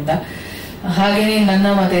ಬಂದಿದೆ ಅಂತ. ಹಾಗೇನೆ ನನ್ನ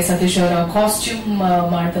ಮತ್ತೆ ಸತೀಶ್ ಅವರ ಕಾಸ್ಟ್ಯೂಮ್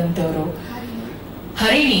ಮಾಡಿದಂತವ್ರು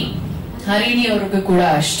ಹರಿಣಿ ಅವ್ರಿಗೂ ಕೂಡ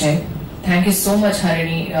ಅಷ್ಟೇ. Thank you so much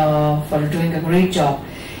Harini for doing a great job.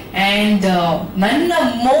 And ನನ್ನ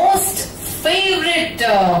most favourite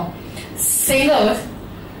singer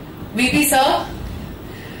VP sir.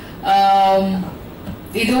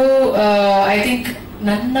 ಇದು ಐ ಥಿಂಕ್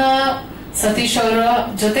ನನ್ನ ಸತೀಶ್ ಅವರ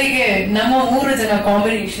ಜೊತೆಗೆ ನಮ್ಮ 3 ಜನ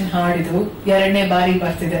ಕಾಂಬಿನೇಷನ್ ಹಾಡಿದು 2ನೇ ಬಾರಿ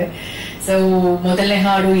ಬರ್ತಿದೆ. ಸೊ ಮೊದಲನೇ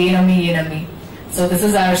ಹಾಡು ಏನಮ್ಮಿ ಏನಮ್ಮಿ. So this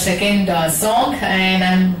is our second song and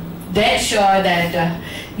I am dead sure that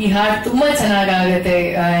ಈ ಹಾಡು ತುಂಬಾ ಚೆನ್ನಾಗಾಗತ್ತೆ.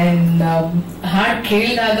 ಅಂಡ್ ಹಾಡ್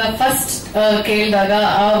ಕೇಳಿದಾಗ ಫಸ್ಟ್ ಕೇಳಿದಾಗ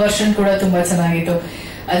ಆ ವರ್ಷನ್ ಕೂಡ ತುಂಬಾ ಚೆನ್ನಾಗಿತ್ತು.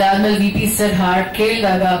 ಅದಾದ್ಮೇಲೆ ವಿಪಿ ಸರ್ ಹಾಡ್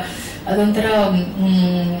ಕೇಳಿದಾಗ ಅದೊಂಥರ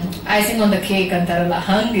ಐಸಿಂಗ್ ಆನ್ ದ ಕೇಕ್ ಅಂತಾರಲ್ಲ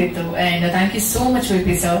ಹಂಗಿತ್ತು. And thank you so much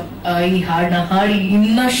VP sir ಈ ಹಾಡನ್ನ ಹಾಡಿ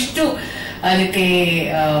ಇನ್ನಷ್ಟು ಅದಕ್ಕೆ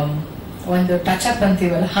ಒಂದು ಟಚ್ ಅಪ್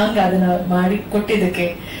ಅಂತೀವಲ್ಲ ಹಂಗ ಅದನ್ನ ಮಾಡಿ ಕೊಟ್ಟಿದ್ದಕ್ಕೆ.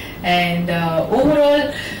 And over all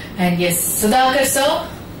and S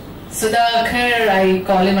Sudhakar I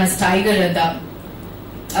call him us tiger ಅಂತ.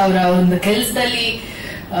 ಅವರ ಒಂದು ಕೆಲಸದಲ್ಲಿ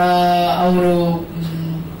ಅವರು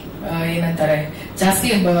ಏನಂತಾರೆ ಜಾಸ್ತಿ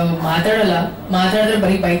ಮಾತಾಡಲ್ಲ, ಮಾತಾಡಿದ್ರೆ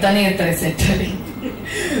ಬರೀ ಬೈತಾನೆ ಇರ್ತಾರೆ, ಸೆಟ್ ಅಲ್ಲಿ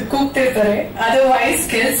ಕೂಗ್ತಿರ್ತಾರೆ. ಅದರ್ವೈಸ್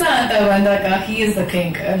ಕೆಲಸ ಅಂತ ಬಂದಾಗ ಹಿ ಇಸ್ ದ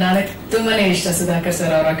ಕಿಂಗ್. ನನಗೆ ತುಂಬಾನೇ ಇಷ್ಟ ಸುಧಾಕರ್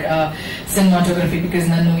ಸರ್ ಅವರ ಸಿನಿಮಾಟೋಗ್ರಫಿ. ಬಿಕಾಸ್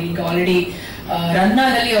ನಾನು ಈಗ ಆಲ್ರೆಡಿ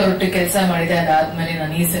ರನ್ನಾದಲ್ಲಿ ಅವರೊಟ್ಟಿಗೆ ಕೆಲಸ ಮಾಡಿದೆ. ಅದಾದ್ಮೇಲೆ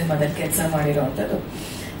ನಾನು ಈ ಸಿನಿಮಾದಲ್ಲಿ ಕೆಲಸ ಮಾಡಿರೋಂಥದ್ದು.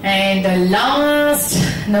 ಅಂಡ್ ಲಾಸ್ಟ್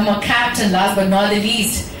ನಮ್ಮ captain, last but not the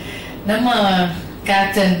least, ನಮ್ಮ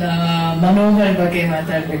ಕ್ಯಾಪ್ಟನ್ ಮನೋಹರ್ ಬಗ್ಗೆ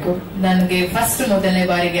ಮಾತಾಡ್ಬೇಕು. ನನಗೆ ಫಸ್ಟ್ ಮೊದಲನೇ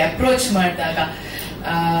ಬಾರಿಗೆ ಅಪ್ರೋಚ್ ಮಾಡಿದಾಗ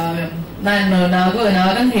ನಾನು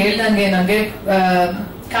ನಾಗಂಗ್ ಹೇಳ್ದಂಗೆ ನನಗೆ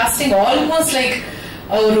ಕಾಸ್ಟಿಂಗ್ ಆಲ್ಮೋಸ್ಟ್ ಲೈಕ್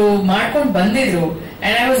ಅವರು ಮಾಡ್ಕೊಂಡು ಬಂದಿದ್ರು.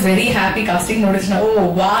 And I was very happy casting ನೋಡಿದ್ರೆ ಓ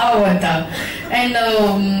ವಾವ್ ಅಂತ. ಅಂಡ್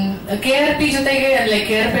KRP ಜೊತೆಗೆ ಲೈಕ್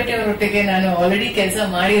KRಪೇಟೆ ಅವರೊಟ್ಟಿಗೆ ನಾನು ಆಲ್ರೆಡಿ ಕೆಲಸ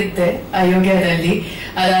ಮಾಡಿದ್ದೆ ಅಯೋಗ್ಯದಲ್ಲಿ.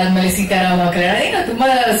 ಅದಾದ್ಮೇಲೆ ಸೀತಾರಾಮ ಕಲ್ಯಾಣ ತುಂಬಾ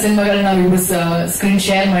ಸಿನಿಮಾಗಳು ನಾವು ಇವರು ಸ್ಕ್ರೀನ್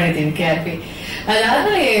ಶೇರ್ ಮಾಡಿದ್ದೀವಿ KRP.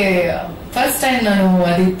 ಅದಾದ್ಮೇಲೆ ಫಸ್ಟ್ ಟೈಮ್ ನಾನು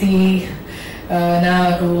ಅದಿತಿ,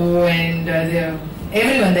 ನಾಗು ಅಂಡ್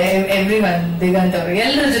ಎವ್ರಿ ಒನ್ ದಿಗಂತ್ ಅವರು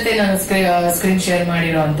ಎಲ್ಲರ ಜೊತೆ ನಾನು ಸ್ಕ್ರೀನ್ ಶೇರ್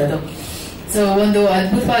ಮಾಡಿರೋ ಅಂತದ್ದು. ಸೊ ಒಂದು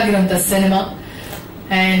ಅದ್ಭುತವಾಗಿರುವಂತ ಸಿನಿಮಾ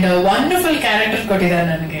ಅಂಡ್ ವಂಡರ್ಫುಲ್ ಕ್ಯಾರೆಕ್ಟರ್ ಕೊಟ್ಟಿದ್ದಾರೆ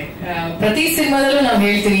ನನಗೆ. ಪ್ರತಿ ಸಿನಿಮಾದಲ್ಲೂ ನಾವು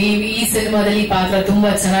ಹೇಳ್ತೀವಿ ಈ ಸಿನಿಮಾದಲ್ಲಿ ಪಾತ್ರ ತುಂಬಾ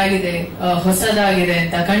ಚೆನ್ನಾಗಿದೆ, ಹೊಸದಾಗಿದೆ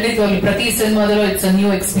ಅಂತ. ಖಂಡಿತವಾಗ್ಲು ಪ್ರತಿ ಸಿನಿಮಾದಲ್ಲೂ it's a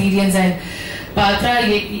new experience. And ಪಾತ್ರ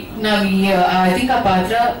ನಾವ್ ಐ ಥಿಂಕ್ ಆ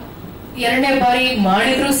ಪಾತ್ರ 2ನೇ ಬಾರಿ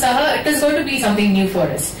ಮಾಡಿದ್ರು ಸಹ it is going to be something new for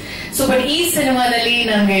us. So but ಈ ಸಿನಿಮಾದಲ್ಲಿ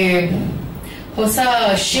ನನಗೆ ಹೊಸ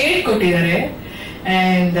ಶೇಡ್ ಕೊಟ್ಟಿದ್ದಾರೆ.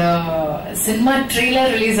 ಅಂಡ್ ಸಿನಿಮಾ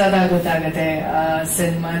ಟ್ರೇಲರ್ ರಿಲೀಸ್ ಆದಾಗ ಗೊತ್ತಾಗತ್ತೆ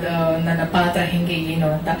ಸಿನಿಮಾದ ನನ್ನ ಪಾತ್ರ ಹಿಂಗೆ ಏನು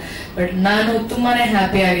ಅಂತ. ಬಟ್ ನಾನು ತುಂಬಾನೇ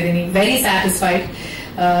ಹ್ಯಾಪಿ ಆಗಿದ್ದೀನಿ, ವೆರಿ ಸ್ಯಾಟಿಸ್ಫೈಡ್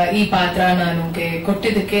ಈ ಪಾತ್ರ ನನಗೆ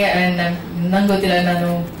ಕೊಟ್ಟಿದ್ದಕ್ಕೆ. ಅಂಡ್ ನಂಗೆ ಗೊತ್ತಿಲ್ಲ ನಾನು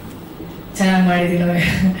ಚೆನ್ನಾಗಿ ಮಾಡಿದೀನೋ.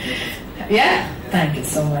 ಯಾ, thank you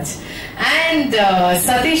so much. And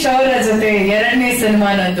Satish ಅವರ ಜೊತೆ 2ನೇ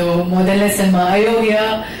ಸಿನಿಮಾ ನಂದು. ಮೊದಲನೇ ಸಿನಿಮಾ ಅಯೋಗ್ಯ,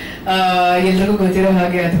 ಎಲ್ರಿಗೂ ಗೊತ್ತಿರೋ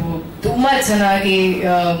ಹಾಗೆ ಅದು ತುಂಬಾ ಚೆನ್ನಾಗಿ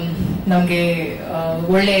ನಮ್ಗೆ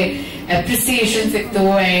ಒಳ್ಳೆ ಅಪ್ರಿಸಿಯೇಷನ್ ಸಿಕ್ತು.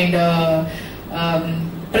 ಅಂಡ್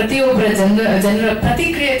ಪ್ರತಿಯೊಬ್ಬರ ಜನರ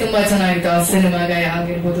ಪ್ರತಿಕ್ರಿಯೆ ತುಂಬಾ ಚೆನ್ನಾಗಿತ್ತು ಆ ಸಿನಿಮಾಗೆ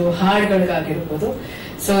ಆಗಿರ್ಬೋದು, ಹಾಡುಗಳಿಗಾಗಿರ್ಬೋದು.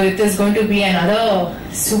 So it is going to be an other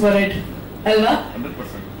super hit ಅಲ್ವಾ?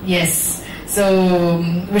 S. So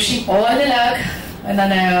wishing all the luck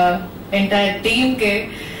ನನ್ನ ಎಂಟೈರ್ ಟೀಮ್ಗೆ.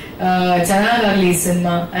 ಚೆನ್ನಾಗಾಗ್ಲಿ ಈ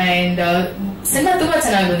ಸಿನಿಮಾ. ಅಂಡ್ ಸಿನಿಮಾ ತುಂಬಾ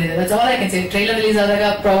ಚೆನ್ನಾಗಿ ಬಂದಿದೆ. That's all I can say. Trailer release ಆದಾಗ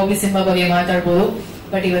ಪ್ರಾಬಬ್ಲಿ ಸಿನಿಮಾ ಬಗ್ಗೆ ಮಾತಾಡ್ಬೋದು,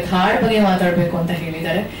 ಬಟ್ ಇವತ್ತು ಹಾಡ್ ಬಗ್ಗೆ ಮಾತಾಡ್ಬೇಕು ಅಂತ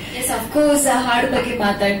ಹೇಳಿದ್ದಾರೆ. ಎಸ್, ಅಫ್ಕೋರ್ಸ್ ಹಾಡು ಬಗ್ಗೆ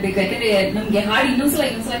ಮಾತಾಡ್ಬೇಕು. ಯಾಕಂದ್ರೆ ನಮ್ಗೆ ಹಾಡು ಇನ್ನೊಂದ್ಸಲ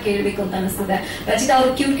ಕೇಳ್ಬೇಕು ಅಂತ ಅನಿಸ್ತದೆ. ರಚಿತಾ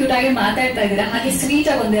ಅವರು ಕ್ಯೂಟ್ ಆಗಿ ಮಾತಾಡ್ತಾ ಇದ್ದೀರಾ, ಹಾಗೆ ಸ್ವೀಟ್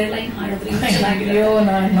ಆಗಿ 2 ಲೈನ್ ಹಾಡಿದ್ರೆ ಚೆನ್ನಾಗಿರೋ.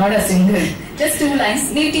 Not a singer, just 2 lines.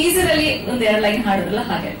 ನೀವು ಟೀಸರ್ ಅಲ್ಲಿ 1-2 ಲೈನ್ ಹಾಡಿದ್ರಲ್ಲ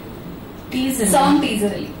ಹಾಗೆ ಸಾಂಗ್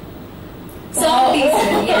ಟೀಸರ್ ಅಲ್ಲಿ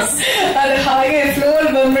ಅದು ಹಾಗೆ ಫ್ಲೋರ್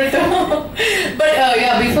ಬಂದ್ಬಿಟ್ಟು. But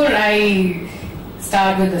before I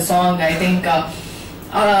start with the song, I think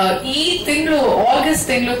ಈ ತಿಂಗಳು ಆಗಸ್ಟ್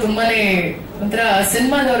ತಿಂಗಳು ತುಂಬಾನೇ ಒಂಥರ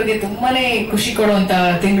ಸಿನಿಮಾದವ್ರಿಗೆ ತುಂಬಾನೇ ಖುಷಿ ಕೊಡುವಂತ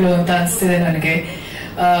ತಿಂಗಳು ಅಂತ ಅನಿಸ್ತಿದೆ ನನಗೆ.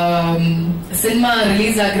 ಸಿನಿಮಾ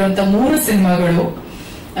ರಿಲೀಸ್ ಆಗಿರುವಂತ 3 ಸಿನಿಮಾಗಳು,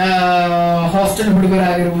 hostel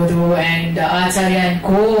ಹುಡುಗರಾಗಿರ್ಬೋದು, and Acharya and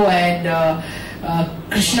co, and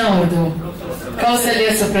Krishna ಅವ್ರದ್ದು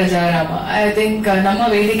ಕೌಸಲ್ಯ ಸುಪ್ರಜಾರಾಮ. ಐ ಥಿಂಕ್ ನಮ್ಮ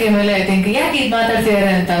ವೇದಿಕೆ ಮೇಲೆ ಐ ಥಿಂಕ್ ಯಾಕೆ ಇದು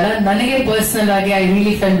ಮಾತಾಡ್ತಿದ್ದಾರೆ ಅಂತ ಅಲ್ಲ, ನನಗೆ ಪರ್ಸನಲ್ ಆಗಿ I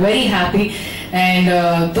really fell very happy. And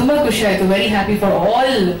ತುಂಬಾ ಖುಷಿ ಆಯ್ತು. Very happy for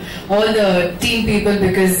all the team people,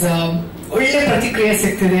 because ಒಳ್ಳೆ ಪ್ರತಿಕ್ರಿಯೆ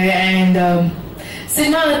ಸಿಗ್ತಿದೆ. ಅಂಡ್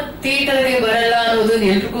ಸಿನಿಮಾ ಥಿಯೇಟರ್ಗೆ ಬರಲ್ಲ ಅನ್ನೋದು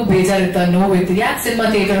ಎಲ್ರಿಗೂ ಬೇಜಾರಿತ್ತು, ನೋವಿತ್ತು, ಯಾಕೆ ಸಿನಿಮಾ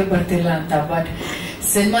ಥಿಯೇಟರ್ಗೆ ಬರ್ತಿಲ್ಲ ಅಂತ. ಬಟ್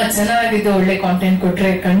ಸಿನಿಮಾ ಚೆನ್ನಾಗಿದ್ದು ಒಳ್ಳೆ ಕಾಂಟೆಂಟ್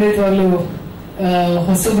ಕೊಟ್ರೆ ಖಂಡಿತವಾಗ್ಲೂ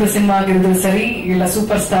ಹೊಸೊಬ್ರು ಸಿನಿಮಾ ಆಗಿರೋದು ಸರಿ, ಇಲ್ಲ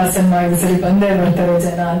ಸೂಪರ್ ಸ್ಟಾರ್ ಸಿನಿಮಾ ಆಗಿರೋದು ಸರಿ, ಬಂದೇ ಬರ್ತಾರೆ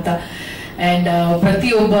ಜನ ಅಂತ. ಅಂಡ್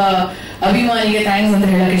ಪ್ರತಿಯೊಬ್ಬ ಅಭಿಮಾನಿಗೆ ಥ್ಯಾಂಕ್ಸ್ ಅಂತ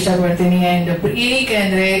ಹೇಳಕ್ ಇಷ್ಟಪಡ್ತೀನಿ. ಅಂಡ್ ಏನಕ್ಕೆ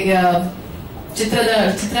ಅಂದ್ರೆ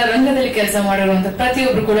ಚಿತ್ರರಂಗದಲ್ಲಿ ಕೆಲಸ ಮಾಡಿರುವಂತ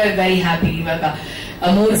ಪ್ರತಿಯೊಬ್ರು ಕೂಡ ವೆರಿ ಹ್ಯಾಪಿ. ಇವಾಗ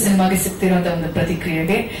 3 ಸಿನಿಮಾಗೆ ಸಿಗ್ತಿರುವಂತ ಒಂದು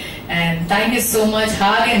ಪ್ರತಿಕ್ರಿಯೆಗೆ. And thank you so much.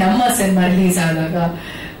 ಹಾಗೆ ನಮ್ಮ ಸಿನಿಮಾ ರಿಲೀಸ್ ಆದಾಗ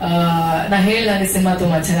ನಾ ಹೇಳಿದಾಗ ಸಿನಿಮಾ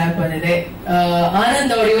ತುಂಬಾ ಚೆನ್ನಾಗಿ ಬಂದಿದೆ.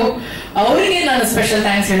 ಆನಂದ್ ಆಡಿಯೋ ಅವರಿಗೆ ನಾನು ಸ್ಪೆಷಲ್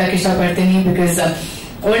ಥ್ಯಾಂಕ್ಸ್ ಹೇಳಕ್ ಇಷ್ಟಪಡ್ತೀನಿ. ಬಿಕಾಸ್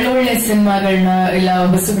ಒಳ್ಳೊಳ್ಳೆ ಸಿನಿಮಾಗಳನ್ನ ಇಲ್ಲ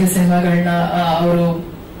ಹೊಸಬ್ರ ಸಿನಿಮಾಗಳನ್ನ ಅವರು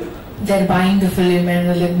they're buying the film and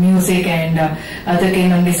the music and ಅದಕ್ಕೆ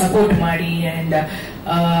ನಮ್ಗೆ ಸಪೋರ್ಟ್ ಮಾಡಿ. And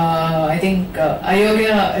I think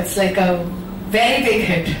Ayogya it's like a very big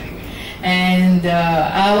hit. And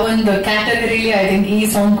ಆ ಒಂದು ಕ್ಯಾಟಗರಿಲಿ ಐ ಥಿಂಕ್ ಈ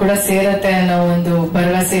ಸಾಂಗ್ ಕೂಡ ಸೇರತ್ತೆ ಅನ್ನೋ ಒಂದು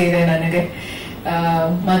ಭರವಸೆ ಇದೆ ನನಗೆ.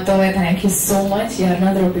 ಮತ್ತೊಮ್ಮೆ ಥ್ಯಾಂಕ್ ಯು ಸೋ ಮಚ್.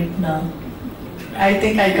 ಯಾರನ್ನಾದ್ರೂ ಬಿಟ್ನ I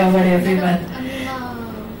think I covered everyone.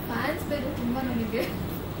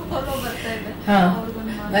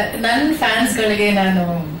 ನನ್ನ ಫ್ಯಾನ್ಸ್ ಗಳಿಗೆ ನಾನು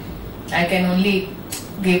I can only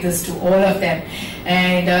give this to all of them.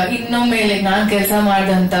 And ಇನ್ನೊಮ್ಮೆ ನಾನು ಕೆಲಸ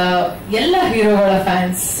ಮಾಡಿದಂತ ಎಲ್ಲ ಹೀರೋಗಳ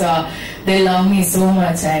fans they love me so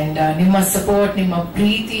much. And ನಿಮ್ಮ ಸಪೋರ್ಟ್, ನಿಮ್ಮ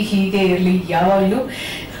ಪ್ರೀತಿ ಹೀಗೆ ಇರಲಿ ಯಾವಾಗಲೂ.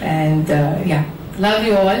 And yeah, love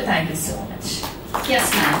you all. Thank you so much. Yes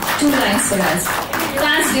ma'am, 2 lines for us.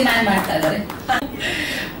 Fans demand ಮಾಡ್ತಾ ಇದ್ದಾರೆ.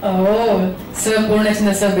 ಸರ್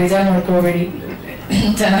ಪೂರ್ಣಚಂದ್ರ ಸರ್ ಬೇಜಾರು ಮಾಡ್ಕೋಬೇಡಿ,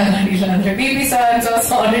 ಚೆನ್ನಾಗಿ ಮಾಡಿಲ್ಲ ಅಂದ್ರೆ ಬಿಬಿ ಸರ್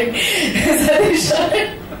ಸಾರಿ ಸತೀಶ್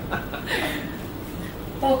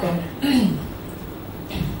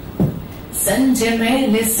ಸಂಜೆ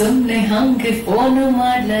ಮೇಲೆ ಸುಮ್ನೆ ಹಂಗೆ ಫೋನ್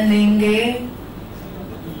ಮಾಡ್ಲ ನಿಂಗೆ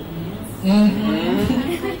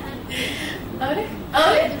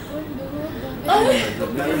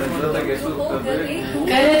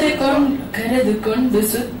ಕರೆದುಕೊಂಡು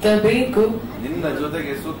ಸುತ್ತಬೇಕು, ನಿನ್ನ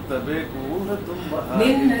ಜೊತೆಗೆ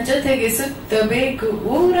ಸುತ್ತಬೇಕು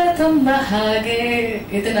ಊರ ತುಂಬ ಹಾಗೆ.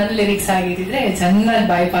 ಇದು ನನ್ನ ಲಿರಿಕ್ಸ್ ಆಗಿದ್ರೆ ಚೆನ್ನಾಗಿ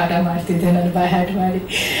ಬಾಯಿ ಪಾಠ ಮಾಡ್ತಿದ್ದೆ, ನಾನು ಬಾಯ್ ಹ್ಯಾಟ್ ಮಾಡಿ.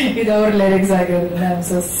 ಇದು ಅವ್ರ ಲಿರಿಕ್ಸ್ ಆಗಿರೋದು. I am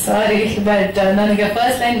so sorry, but ನನಗೆ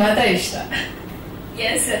ಫಸ್ಟ್ ಲೈನ್ ಮಾತ್ರ ಇಷ್ಟ.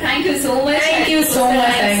 Yes, thank you so much. Thank you so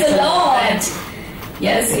much. Thanks a lot.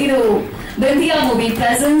 Yes, ಇದು ಬಂದಿಯಾ ಮೂವಿ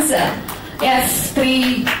ಪ್ರೆಸೆನ್ಸ್ F3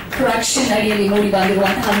 ಪ್ರೊಡಕ್ಷನ್ ಅಡಿಯಲ್ಲಿ ಮೂಡಿ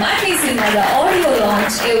ಬಂದಿರುವಂತಹ ಮ್ಯಾಟ್ನಿ ಸಿನಿಮಾದ audio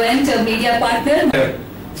launch event media partner.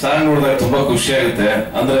 Song ನೋಡಿದಾಗ ತುಂಬಾ ಖುಷಿ ಆಗುತ್ತೆ.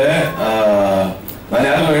 ಅಂದ್ರೆ ನಾನು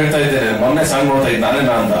ಯಾರಿಗೂ ಹೇಳ್ತಾ ಇದ್ದೇನೆ, ಮೊನ್ನೆ ಸಾಂಗ್ ನೋಡ್ತಾ ಇದ್ದೆ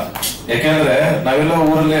ನಾನೇನಾ ಅಂತ. ಯಾಕೆಂದ್ರೆ ನಾವೆಲ್ಲ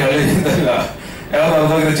ಊರಲ್ಲಿ ಹಳ್ಳಿಯಿಂದಲ್ಲ ಯಾವ್ದು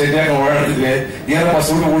ಅರ್ಧೋಗ್ರೆ ಚಡ್ಡಿ ಹಾಕೊಂಡು ಓಡಾಡ್ತಿದ್ವಿ. ಏನಪ್ಪ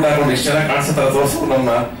ಸೂಟು ಊಟ ಹಾಕೊಂಡು ಇಷ್ಟು ಚೆನ್ನಾಗಿ ಕಾಣಿಸ್ತಾರ ತೋರಿಸ್ಕೊಂಡು ನಮ್ಮ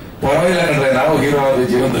ಪರವಾಗಿಲ್ಲ ಕಂಡ್ರೆ ನಾವು ಹೀರೋ ಆದ್ವಿ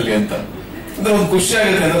ಜೀವನದಲ್ಲಿ ಅಂತ. ಅಂದ್ರೆ ಒಂದು ಖುಷಿ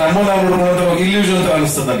ಆಗುತ್ತೆ. ಅಂದ್ರೆ ನಮ್ಮ ನಾವು ನೋಡ್ಕೊಂಡ ಇಲ್ಯೂಷನ್ ಅಂತ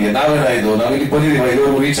ಅನಿಸ್ತದೆ ನನಗೆ. ನಾವೇನಾಯ್ತು, ನಾವು ಇಲ್ಲಿ ಬಂದಿದೀವ,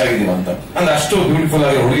 ಇಲ್ಲಿವರೆಗೂ ರೀಚ್ ಆಗಿದೀವ ಅಂತ. ಅಂದ್ರೆ ಅಷ್ಟು ಬ್ಯೂಟಿಫುಲ್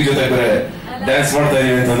ಆಗಿ ಹುಡುಗಿ ಜೊತೆ ಬೇರೆ ಡ್ಯಾನ್ಸ್ ಮಾಡ್ತಾ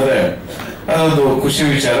ಇದೀವಿ ಅಂತಂದ್ರೆ ಅದೊಂದು ಖುಷಿ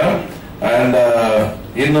ವಿಚಾರ. ಅಂಡ್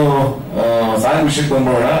ಇನ್ನು ಸಾಂಗ್ ವಿಷಯಕ್ಕೆ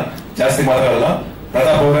ಬಂದ್ಬಿಡೋಣ, ಜಾಸ್ತಿ ಮಾತಾಡಲ್ಲ.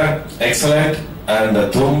 ಪ್ರತಾಪ್ ಅವರೇ ಎಕ್ಸಲೆಂಟ್ ಅಂಡ್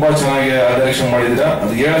ತುಂಬಾ ಚೆನ್ನಾಗಿ ಡೈರೆಕ್ಷನ್ ಮಾಡಿದೀರಾ.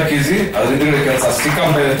 ಅದು ಹೇಳಕ್ ಈಸಿ, ಅದ್ರ ಹಿಂದ್ಗಡೆ ಕೆಲಸ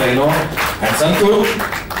ಸಿಕ್ಕಾಪಟ್ಟೆ ಇರುತ್ತೆ. ಇನ್ನು ಅಂಡ್ ಸಂತು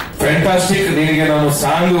ಫ್ಯಾಂಟಾಸ್ಟಿಕ್. ನಿನಗೆ ನಾನು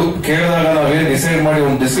ಸಾಂಗ್ ಕೇಳಿದಾಗ ನಾವೇನ್ ಡಿಸೈಡ್ ಮಾಡಿ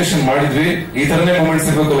ಒಂದು ಡಿಸ್ಕಷನ್ ಮಾಡಿದ್ವಿ, ಈ ತರನೇ ಮೂಮೆಂಟ್ಸ್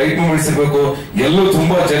ಇರ್ಬೇಕು, ಲೈಟ್ ಮೂಮೆಂಟ್ಸ್ ಇರ್ಬೇಕು, ಎಲ್ಲೂ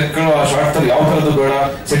ತುಂಬಾ ಜರ್ಕ್ಗಳು ಆ ಶಾರ್ಟ್ ತರ ಯಾವ ತರದ್ದು ಬೇಡ,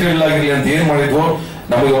 ಸೆಟಲ್ ಆಗಿರ್ಲಿ ಅಂತ ಏನ್ ಮಾಡಿದ್ವು.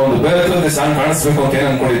 ನಮಗೆ ಒಂದು ಬೇರೆ ತರದ ಸಾಂಗ್ ಕಾಣಿಸ್ಬೇಕು ಅಂತ ಏನ್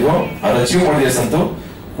ಅನ್ಕೊಂಡಿದ್ವು, ಅದು ಅಚೀವ್ ಮಾಡಿದೆ Santu.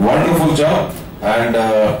 Wonderful job. And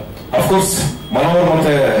of course Manohar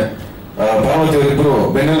ಮತ್ತೆ ಪಾರ್ವತಿ ಅವರಿಬ್ರು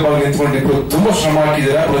ಬೆನ್ನೆಲುಬಾಗಿ ನಿಂತ್ಕೊಂಡಿಬ್ರು ತುಂಬಾ ಶ್ರಮ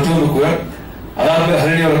ಹಾಕಿದ್ದೀರಾ ಪ್ರತಿಯೊಂದಕ್ಕೂ. ಅದಾದ್ಮೇಲೆ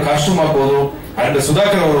ಹರಿಣಿ ಅವರ ಕಾಸ್ಟ್ಯೂಮ್ ಹಾಕ್ಬೋದು. ಅಂಡ್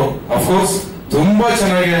ಸುಧಾಕರ್ ಅವರು ಅಫ್ಕೋರ್ಸ್ ತುಂಬಾ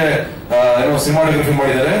ಚೆನ್ನಾಗಿ ಏನೋ ಸಿನಿಮಾಟೋಗ್ರಫಿ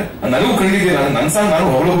ಮಾಡಿದ್ದಾರೆ. ನನಗೂ ಕಂಡಿದ್ದೆ, ನನ್ನ ಸಾಂಗ್ ನಾನು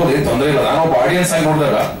ಹೊಗಳಬಹುದು, ಏನ್ ತೊಂದರೆ ಇಲ್ಲ. ನಾನು ಒಬ್ಬ ಆಡಿಯನ್ಸ್ ಆಗಿ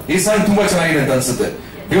ನೋಡಿದಾಗ ಈ ಸಾಂಗ್ ತುಂಬಾ ಚೆನ್ನಾಗಿದೆ ಅಂತ ಅನ್ಸುತ್ತೆ.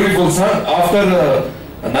 Beautiful song. ಆಫ್ಟರ್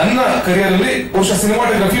ನನ್ನ ಕರಿಯರ್ ಅಲ್ಲಿ ಬಹುಶಃ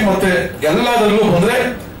ಸಿನಿಮಾಟೋಗ್ರಫಿ ಮತ್ತೆ ಎಲ್ಲದರಲ್ಲೂ ಬಂದ್ರೆ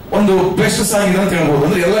ಒಂದು ಬೆಸ್ಟ್ ಸಾಂಗ್ ಇದೆ ಅಂತ ಹೇಳ್ಬೋದು.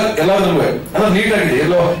 ಅಂದ್ರೆ ಎಲ್ಲದರಲ್ಲೂ ಅಂದ್ರೆ ನೀಟ್ ಆಗಿದೆ.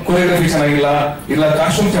 ಎಲ್ಲೋ ಕೊರಿಯೋಗ್ರಫಿ ಚೆನ್ನಾಗಿಲ್ಲ, ಇಲ್ಲ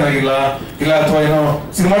ಕಾಸ್ಟ್ಯೂಮ್ ಚೆನ್ನಾಗಿಲ್ಲ, ಇಲ್ಲ ಅಥವಾ ಏನೋ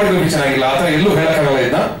ಸಿನಿಮಾಟೋಗ್ರಫಿ ಚೆನ್ನಾಗಿಲ್ಲ, ಆತರ ಎಲ್ಲೂ ಹೇಳಕ್ಕಾಗಲ್ಲ.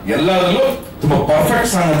 ಇದನ್ನ ಎಲ್ಲದರಲ್ಲೂ ತುಂಬಾ ಪರ್ಫೆಕ್ಟ್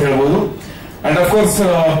ಸಾಂಗ್ ಅಂತ ಹೇಳ್ಬೋದು. ಅಂಡ್ ಅಫ್ಕೋರ್ಸ್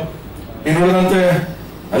ಇನ್ನು ಉಳಿದಂತೆ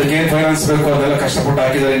ಅದಕ್ಕೆ ಏನ್ ಫೈನಾನ್ಸ್ ಬೇಕು ಅದೆಲ್ಲ ಕಷ್ಟಪಟ್ಟು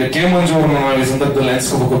ಹಾಕಿದ್ದಾರೆ. ಇನ್ನು ಕೆ ಮಂಜು ಅವ್ರನ್ನ ನಾವು ಈ ಸಂದರ್ಭದಲ್ಲಿ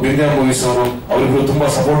ನೆನೆಸ್ಕೋಬೇಕು. ಬಿಂದ್ಯಾ ಮೂವೀಸ್ ಅವರು ಅವರಿಬ್ರು ತುಂಬಾ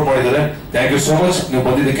ಸಪೋರ್ಟ್ ಮಾಡಿದ್ದಾರೆ. ಥ್ಯಾಂಕ್ ಯು ಸೋ ಮಚ್ ನೀವು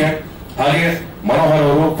ಬಂದಿದ್ದಕ್ಕೆ. ಹಾಗೆ ಮನೋಹರ್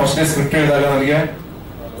ಅವರು ಫಸ್ಟ್ ಡೇ ಸ್ಕ್ರಿಪ್ಟ್ ಹೇಳಿದಾಗ ನನಗೆ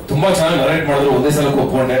ತುಂಬಾ ಚೆನ್ನಾಗಿ ನರೇಟ್ ಮಾಡಿದ್ರು. ಒಂದೇ ಸಲ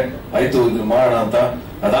ಒಪ್ಕೊಂಡೆ, ಆಯ್ತು ಇದನ್ನ ಮಾಡೋಣ ಅಂತ.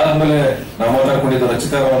 ಅದಾದ್ಮೇಲೆ ನಾವು ಮಾತಾಡ್ಕೊಂಡಿದ್ದು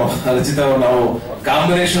ರಚಿತಾ ಅವರು ನಾವು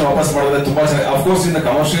ಕಾಂಬಿನೇಷನ್ ವಾಪಸ್ ಮಾಡಿದ್ರೆ ತುಂಬಾ ಚೆನ್ನಾಗಿ. ಅಫ್ಕೋರ್ಸ್ ಇನ್ನು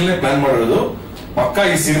ಕಮರ್ಷಿಯಲ್ ಪ್ಲಾನ್ ಮಾಡಿರೋದು ಪಕ್ಕ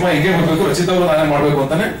ಈ ಸಿನಿಮಾ ಹಿಂಗೆ ಬರ್ಬೇಕು, ರಚಿತಾ ಅವರು ನಾನೇ ಮಾಡ್ಬೇಕು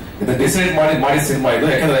ಅಂತಾನೆ ಇದನ್ನ ಡಿಸೈಡ್ ಮಾಡಿದ ಸಿನಿಮಾ ಇದು.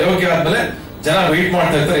 ಯಾಕಂದ್ರೆ ಅಯೋಗ್ಯ ಆದ್ಮೇಲೆ ಜನ ವೆಯ್ಟ್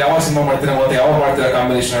ಮಾಡ್ತಾ ಇರ್ತಾರೆ, ಯಾವ ಸಿನಿಮಾ ಮಾಡ್ತೀರಾ ಮತ್ತೆ ಯಾವ ಮಾಡ್ತೀರಾ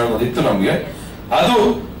ಕಾಂಬಿನೇಷನ್ ಅನ್ನೋದಿತ್ತು ನಮ್ಗೆ. ಅದು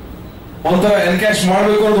ಒಂಥರ ಎನ್ಕ್ಯಾಶ್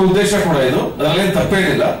ಮಾಡ್ಬೇಕು ಅನ್ನೋ ಉದ್ದೇಶ ಕೂಡ ಇದು. ಅದರಲ್ಲೇನು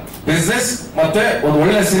ತಪ್ಪೇನಿಲ್ಲ. ಬಿಸ್ನೆಸ್ ಮತ್ತೆ ಒಂದು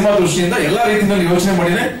ಒಳ್ಳೆ ಸಿನಿಮಾ ದೃಷ್ಟಿಯಿಂದ ಎಲ್ಲಾ ರೀತಿಯಲ್ಲಿ ಯೋಚನೆ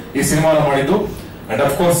ಮಾಡಿನೇ ಈ ಸಿನಿಮಾನ ಮಾಡಿದ್ದು. ಅಂಡ್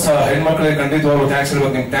ಅಫ್ಕೋರ್ಸ್ ಹೆಣ್ಮಕ್ಳಿಗೆ ಖಂಡಿತವಾಗ್ಲೂ ಥ್ಯಾಂಕ್ಸ್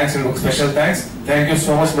ಹೇಳ್ಬೇಕು, ನಿಮ್ಗೆ ಥ್ಯಾಂಕ್ಸ್ ಹೇಳ್ಬೇಕು, special thanks. Thank you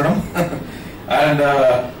so much madam. And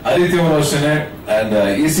Aditi ಅವರು ಅಷ್ಟೇನೆ. ಅಂಡ್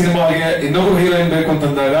ಈ ಸಿನಿಮಾಗೆ ಇನ್ನೊಬ್ರು ಹೀರೋಯಿನ್ ಬೇಕು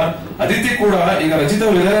ಅಂತಂದಾಗ ಅದಿತಿ ಕೂಡ ಈಗ ರಚಿತಾ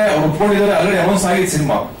ಅವರು ಇದಾರೆ, ಅವ್ರು ಒಪ್ಕೊಂಡಿದ್ದಾರೆ, ಆಲ್ರೆಡಿ ಅನೌನ್ಸ್ ಆಗಿತ್ತು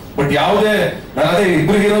ಸಿನಿಮಾ. ಬಟ್ ಯಾವುದೇ ನಾನು ಅದೇ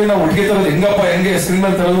ಇಬ್ರು ಹೀರೋಯಿನ್ ಒಟ್ಟಿಗೆ ತರೋದು ಹೆಂಗೆ ಸ್ಕ್ರೀನ್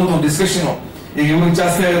ಮೇಲೆ ತರೋದು ಒಂದು ಡಿಸ್ಕಷನ್. ಈಗ ಇವ್ರಿಗೆ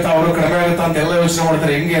ಜಾಸ್ತಿ ಆಗುತ್ತಾ, ಅವರು ಕಡಿಮೆ ಆಗುತ್ತಾ ಅಂತ ಎಲ್ಲ ಯೋಚನೆ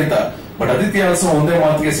ಮಾಡ್ತಾರೆ ಹೆಂಗೆ ಅಂತ. ಬಟ್ ಅದಿತಿ ಆಲ್ಸೋ ಒಂದೇ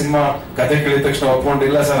ಮಾತಿಗೆ ಸಿನಿಮಾ ಕತೆ ಕೇಳಿದ ತಕ್ಷಣ ಒಪ್ಕೊಂಡು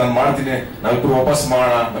ಇಲ್ಲ ಸರ್ ನಾನು ಮಾಡ್ತೀನಿ, ನಾವಿಬ್ರು ವಾಪಸ್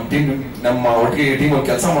ಮಾಡೋಣ, ನಮ್ಮ ಒಟ್ಟಿಗೆ ಟೀಮ್ ಅಲ್ಲಿ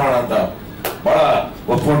ಕೆಲಸ ಮಾಡೋಣ ಅಂತ ಬಹಳ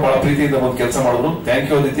ಒಪ್ಕೊಂಡು ಬಹಳ ಪ್ರೀತಿಯಿಂದ ಒಂದು ಕೆಲಸ ಮಾಡಿದ್ರು. Thank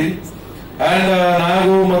you Aditi. ಅಂಡ್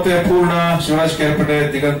ನಾವು ಮತ್ತೆ ಪೂರ್ಣ, ಶಿವರಾಜ್ ಕೇರ್ಪೇಟೆ,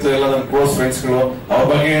 ದಿಗಂತ್ ಎಲ್ಲ ನನ್ನ ಕ್ಲೋಸ್ ಫ್ರೆಂಡ್ಸ್ ಗಳು, ಅವ್ರ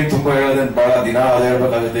ಬಗ್ಗೆ ಏನ್ ತುಂಬಾ ಹೇಳೋದೇ ಬಹಳ ದಿನ ಅದೇ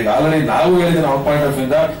ಹೇಳ್ಬೇಕಾಗುತ್ತೆ. ಈಗ ಆಲ್ರೆಡಿ ನಾವು ಹೇಳಿದ್ರೆ ಅವ್ರ ಪಾಯಿಂಟ್ ಆಫ್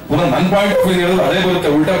ಇಂದ ಪುನಃ ನನ್ನ ಪಾಯಿಂಟ್ ಆಫ್ ಹೇಳೋದು ಅದೇ ಬರುತ್ತೆ,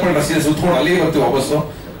 ಉಲ್ಟಾ ಪಾಯಿಂಟ್ ಅಷ್ಟೇ ಸುತ್ಕೊಂಡು ಅಲ್ಲಿಗೆ ಬರ್ತೀವಿ ವಾಪಸ್ಸು.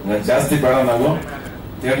 ಜಾಸ್ತಿ ಬೇಡ, ನಾವು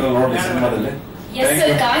ಥಿಯೇಟರ್ ನೋಡಿ ಸಿನಿಮಾದಲ್ಲಿ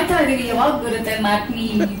ಕಾಯ್ತಾ ಇದೀವಿ ಯಾವಾಗ ಬರುತ್ತೆ ಮ್ಯಾಟ್ನಿ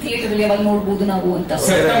ಥಿಯೇಟರ್ ಅಲ್ಲಿ, ಯಾವಾಗ ನೋಡ್ಬೋದು ನಾವು ಅಂತ.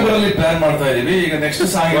 ಸೆಪ್ಟೆಂಬರ್ ಅಲ್ಲಿ ಪ್ಲಾನ್ ಮಾಡ್ತಾ ಇದೀವಿ. ಈಗ ನೆಕ್ಸ್ಟ್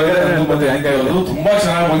ಸಾಂಗ್ ಮತ್ತೆ ಹೆಂಗೆ ತುಂಬಾ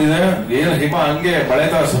ಚೆನ್ನಾಗಿ ಬಂದಿದೆ. ಏನು ಹಿಮ ಹಂಗೆ ಮಳೆ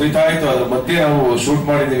ತರ ಸುರಿತಾ ಇತ್ತು, ಅದ್ರ ಮಧ್ಯೆ ನಾವು ಶೂಟ್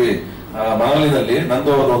ಮಾಡಿದೀವಿ ಮನಾಲಿನಲ್ಲಿ.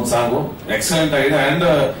 ನಂದು ಒಂದು ಸಾಂಗು ಎಕ್ಸಲೆಂಟ್ ಆಗಿದೆ. ಅಂಡ್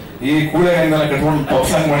ಈ ಕೂಳೆಲ್ಲ ಕಟ್ಕೊಂಡು ಪಪ್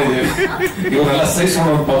ಸಾಂಗ್ ಮಾಡಿದೀವಿ. ಇವರೆಲ್ಲ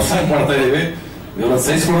ಸಹಿಸ್ಕೊಂಡು ಒಂದು ಪಪ್ ಸಾಂಗ್ ಮಾಡ್ತಾ ಇದೀವಿ. ಇವ್ರ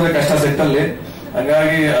ಸಹಿಸ್ಕೊಳ್ಳೋದೇ ಕಷ್ಟ ಸೆಟ್ ಅಲ್ಲಿ,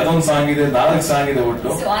 ಹಂಗಾಗಿ ಅದೊಂದು ಸಾಂಗ್ ಇದೆ, 4 ಸಾಂಗ್ ಇದೆ ಒಟ್ಟು.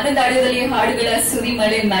 ಆನಂದ ಆಡಿಯೋದಲ್ಲಿ ಹಾಡುಗಳ ಸುರಿ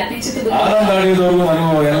ಮಳೆ ಮ್ಯಾಟ್ನಿ ಚಿತ್ರ. ಆನಂದ ಆಡಿಯೋದವ್ರು ನಾನು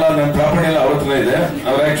ಎಲ್ಲ ನನ್ನ ಪ್ರಾಪರ್ಟಿ ಎಲ್ಲ ಅವ್ರ ಹತ್ರ ಇದೆ.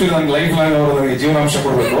 ಅವ್ರು ಆಕ್ಚುಲಿ ನನ್ಗೆ ಲೈಫ್ ಲಾಂಗ್ ಅವರು ನನಗೆ ಜೀವನಾಂಶ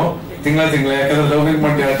ಕೊಡ್ಬೇಕು ತಿಂಗಳ ಯಾಕಂದ್ರೆ ಲವ್ಲಿಂಗ್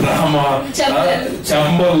Mandya, drama,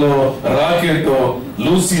 Chambal, rocket,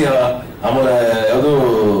 Lucia, ಆಮೇಲೆ ಅದು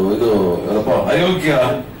ಇದು ಅಯೋಗ್ಯ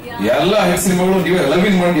ಎಲ್ಲ ಹಿಟ್ ಸಿನಿಮಾಗಳು ನೀವೇ,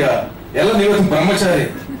 ಲವಿಂಗ್ ಮಂಡ್ಯ ಎಲ್ಲ ನೀವೇ, ಬ್ರಹ್ಮಚಾರಿ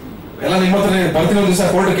ಎಲ್ಲ ನಿಮ್ಮ ಹತ್ರ ಬರ್ತೀನಿ, ಒಂದು ದಿವಸ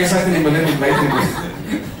ಕೋರ್ಟ್ ಕೇಸ್ ಹಾಕ್ತೀನಿ ನಿಮ್ಮಲ್ಲಿ.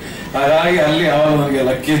 ಹಾಗಾಗಿ ಅಲ್ಲಿ ಯಾವಾಗ ನನಗೆ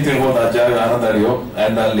ಲಕ್ಕಿ ಅಂತ ಹೇಳ್ಬೋದು ಆ ಜಾಗ ಆನಂದ ಆಡಿಯೋ.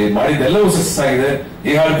 ಅಂಡ್ ಅಲ್ಲಿ ಮಾಡಿದ್ದೆಲ್ಲವೂ ಸಕ್ಸಸ್ ಆಗಿದೆ.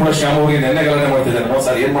 ಈ ಹಾಡು ಕೂಡ ಶ್ಯಾಮ್ ಹೋಗಿ ನೆನ್ನೆ ಗಲಾಟೆ ಮಾಡ್ತಿದ್ದಾರೆ, ನಾವು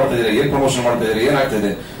ಸರ್ ಏನ್ ಮಾಡ್ತಾ ಇದ್ದೀರಾ, ಏನ್ ಪ್ರಮೋಷನ್ ಮಾಡ್ತಾ ಇದ್ದೀರಾ,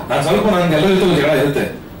 ಏನಾಗ್ತಿದೆ. ನಾನು ಸ್ವಲ್ಪ ನನ್ಗೆ ಎಲ್ಲರ ಜೊತೆ ಜಗಳ ಇರುತ್ತೆ,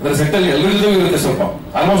 ಅಂದ್ರೆ ಸೆಟ್ ಅಲ್ಲಿ ಎಲ್ಲರ ಜೊತೆಗೂ ಇರುತ್ತೆ ಸ್ವಲ್ಪ.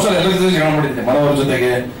 ಆಲ್ಮೋಸ್ಟ್ ಆಲ್ ಎಲ್ಲರ ಜೊತೆ ಜಗಳ ಮಾಡಿದ್ದೆ, ಮನೋಹರ್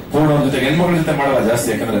ಜೊತೆಗೆ, ಪೂರ್ಣ ಜೊತೆಗೆ, ಹೆಣ್ಮಕ್ಳ ಜೊತೆ ಮಾಡಲ್ಲ ಜಾಸ್ತಿ,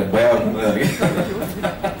 ಯಾಕಂದ್ರೆ ಭಯ ಆಗ್ತದೆ ನನಗೆ.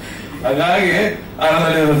 ಹಾಗಾಗಿ ಆನಂದ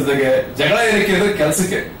ಜೊತೆಗೆ ಜಗಳ ಏನಕ್ಕೆ ಅಂದ್ರೆ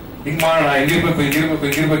ಕೆಲ್ಸಕ್ಕೆ ಹಿಂಗ್ ಮಾಡೋಣ, ಹಿಂಗಿರ್ಬೇಕು, ಹಿಂಗಿರ್ಬೇಕು,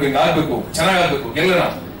 ಹಿಂಗಿರ್ಬೇಕು, ಹಿಂಗಾಗ್ಬೇಕು, ಚೆನ್ನಾಗಾಗ್ಬೇಕು, ಗೆಲ್ಲೋಣ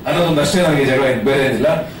ಅನ್ನೋದೊಂದು ಅಷ್ಟೇ ನನಗೆ ಜಗಳ, ಬೇರೆ ಏನಿಲ್ಲ.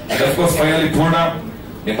 ಅಂಡ್ ಅಫ್ಕೋರ್ಸ್ ಫೈನಲಿ ಪೂರ್ಣ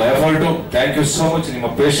ನಿಮ್ಮ effort, thank you so much. ನಿಮ್ಮ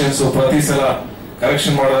ಪೇಷನ್ಸ್, ಪ್ರತಿ ಸಲ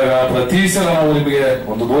ಕರೆಕ್ಷನ್ ಮಾಡಿದಾಗ ಪ್ರತಿ ಸಲ ನಾವು ನಿಮಗೆ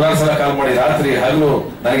ಒಂದು 100 ಸಲ ಕಾಲ್ ಮಾಡಿ, ರಾತ್ರಿ ಹಗಲು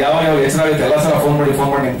ನನಗೆ ಯಾವಾಗ ಹೆಸರಾಗುತ್ತೆ ಎಲ್ಲ ಸಲ ಫೋನ್ ಮಾಡಿ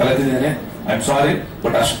ನಿಮ್ಗೆ ಕಲಿತಿದ್ದೀನಿ. ಐ ಆಮ್ ಸಾರಿ,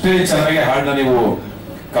 ಬಟ್ ಅಷ್ಟೇ ಚೆನ್ನಾಗಿ ಹಾಡನ್ನ ನೀವು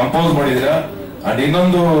ಕಂಪೋಸ್ ಮಾಡಿದೀರಾ. ಅಂಡ್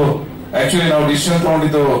ಇನ್ನೊಂದು ಆಕ್ಚುಲಿ ನಾವು ಡಿಸಿಷನ್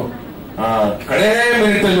ತಗೊಂಡಿದ್ದು ಕಡೆ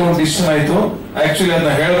ಮಿನಿಟ್ ಅಲ್ಲಿ ಒಂದು ಡಿಸಿಷನ್ ಆಯ್ತು. ಆಕ್ಚುಲಿ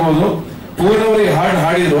ಅದನ್ನ ಹೇಳ್ಬೋದು, ಪೂರ್ಣವರಿಗೆ ಹಾಡು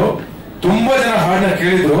ಹಾಡಿದ್ರು, ತುಂಬಾ ಜನ ಹಾಡನ್ನ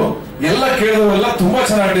ಕೇಳಿದ್ರು, ಎಲ್ಲ ಕೇಳಿದವರೆಲ್ಲ ತುಂಬಾ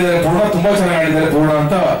ಚೆನ್ನಾಗಿ ಹಾಡಿದ್ದಾರೆ ಪೂರ್ಣ, ತುಂಬಾ ಚೆನ್ನಾಗಿ ಹಾಡಿದ್ದಾರೆ ಪೂರ್ಣ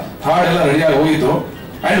ಅಂತ ಹಾಡೆಲ್ಲ ರೆಡಿಯಾಗಿ ಹೋಗಿತ್ತು.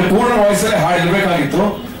 ಅಂಡ್ ಪೂರ್ಣ ವಾಯ್ಸ್ ಅಲ್ಲೇ ಹಾಡು ಇರ್ಬೇಕಾಗಿತ್ತು.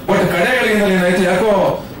 ಬಟ್ ಕಡೆಗಳಿಂದ ಏನಾಯ್ತು, ಯಾಕೋ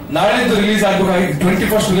ನಾಳಿದ್ದು ರಿಲೀಸ್ ಆಗ್ಬೇಕಾಗಿತ್ತು,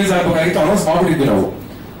 21st ರಿಲೀಸ್ ಆಗ್ಬೇಕಾಗಿತ್ತು, ಅನೌನ್ಸ್ ಮಾಡ್ಬಿಟ್ಟಿದ್ವಿ ನಾವು.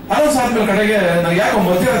 ಅನೌನ್ಸ್ ಆದ್ಮೇಲೆ ಕಡೆಗೆ ನನಗೆ ಯಾಕೋ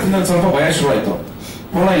ಮಧ್ಯರಾತ್ರಿಯಿಂದ ಸ್ವಲ್ಪ ಭಯ ಶುರು ಆಯ್ತು.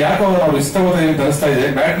 ಪೂರ್ಣ ಯಾಕೋ ನಾವು ರಿಸ್ಕ್ ತಗೋತಾ ಇದೀವಿ ಅನಿಸ್ತಾ ಇದೆ.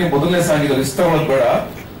 ಮ್ಯಾಟ್ನಿ ಮೊದಲನೇ ಸಾಂಗ್ ಇದು, ರಿಸ್ಕ್ ತಗೊಳ್ಳೋದು ಬೇಡ.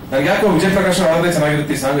 ನನಗೆ ಯಾಕೋ ವಿಜಯ್ ಪ್ರಕಾಶ್ ಆಡೋದೇ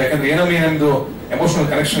ಚೆನ್ನಾಗಿರುತ್ತೆ ಈ ಸಾಂಗ್, ಯಾಕಂದ್ರೆ ಏನೊಂದು ಎಮೋಷನಲ್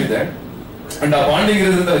ಕನೆಕ್ಷನ್ ಇದೆ. ಅಂಡ್ ಆ ಬಾಂಡಿಂಗ್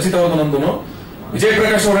ಇರೋದ್ರಿಂದ ರಚಿತವಾದ ನಂದು ವಿಜಯ್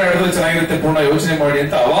ಪ್ರಕಾಶ್ ಅವರ ಹೇಳಿದ್ರೆ ಚೆನ್ನಾಗಿರುತ್ತೆ ಪೂರ್ಣ, ಯೋಚನೆ ಮಾಡಿ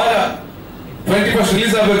ಅಂತ. ಅವಾಗ 21st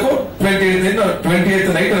ರಿಲೀಸ್ ಆಗಬೇಕು, 28th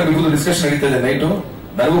ನೈಟ್ ನಮ್ಗೆ ಡಿಸ್ಕಷನ್ ನಡೀತಾ ಇದೆ ನೈಟು.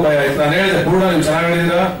 ನನಗೂ ಭಯ ಆಯ್ತು. ನಾನು ಹೇಳಿದೆ ಪೂರ್ಣ ನೀವು ಚೆನ್ನಾಗಿ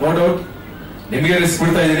ಹೇಳಿದ್ರ, ನೋ ಡೌಟ್ ನಿಮಗೆ ರಿಸ್ಕ್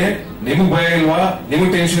ಬಿಡ್ತಾ ಇದೀನಿ, ನಿಮಗ್ ಭಯ ಇಲ್ವಾ,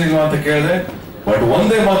 ನಿಮಗ್ ಟೆನ್ಷನ್ ಇಲ್ವಾ ಅಂತ ಕೇಳಿದೆ. ಬಟ್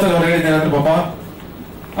ಒಂದೇ ಮಾತಲ್ಲಿ ಅವ್ರು ಹೇಳಿದ್ದೇನೆ ಅಂದ್ರೆ, ಪಾಪ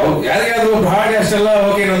ಅವ್ರು ಯಾರಿಗಾದ್ರೂ ಒಬ್ರು ಹಾಡಿ ಅಷ್ಟೆಲ್ಲ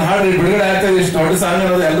ಓಕೆ ನನ್ನ ಹಾಡು ಬಿಡುಗಡೆ ಆಗ್ತಾ ಇದೆ, ಇಷ್ಟು ದೊಡ್ಡ ಸಾಂಗ್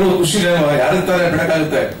ಅನ್ನೋದು ಎಲ್ಲರೂ ಖುಷಿ ಯಾರಿರ್ತಾರೆ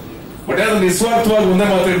ಬಿಡಕ್ಕಾಗುತ್ತೆ. ಬಟ್ ಯಾರು ನಿಸ್ವಾರ್ಥವಾಗಿ ಒಂದೇ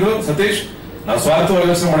ಮಾತಾಡಿದ್ರು, ಸತೀಶ್ ನಾವು ಸ್ವಾರ್ಥವಾಗಿ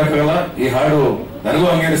ಯೋಚನೆ ಮಾಡಕ್ಕಾಗಲ್ಲ, ಈ ಹಾಡು ನನಗೂ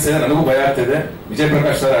ಹಂಗೆ ಅನಿಸ್ತಿದೆ, ನನಗೂ ಭಯ ಆಗ್ತಿದೆ, ವಿಜಯ್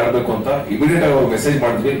ಪ್ರಕಾಶ್ ಸರ್ ಆಡ್ಬೇಕು ಅಂತ ಇಮಿಡಿಯೇಟ್ ಆಗಿ ಮೆಸೇಜ್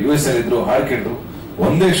ಮಾಡಿದ್ವಿ. US ಅಲ್ಲಿ ಇದ್ರು, ಹಾಡು ಕೇಳಿದ್ರು,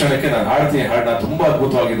 ಒಂದೇ ಕ್ಷಣಕ್ಕೆ ನಾನು ಹಾಡ್ತೀನಿ, ಹಾಡನ್ನ ತುಂಬಾ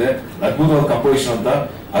ಅದ್ಭುತವಾಗಿದೆ, ಅದ್ಭುತವಾದ ಕಂಪೋಸಿಷನ್ ಅಂತ.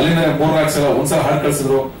 ಅಲ್ಲಿಂದ 3-4 ಸಲ, ಒಂದ್ಸಲ ಹಾಡು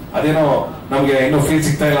ಕಳ್ಸಿದ್ರು, ಅದೇನೋ ನಮ್ಗೆ ಇನ್ನೂ ಫೀಲ್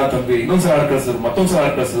ಸಿಗ್ತಾ ಇಲ್ಲ ಅಂತಂದ್ವಿ, ಇನ್ನೊಂದ್ಸಲ ಹಾಡು ಕಳ್ಸಿದ್ರು, ಮತ್ತೊಂದ್ಸಲ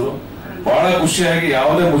ಹಾಡು ಕಳ್ಸಿದ್ರು. ಬಹಳ ಖುಷಿಯಾಗಿ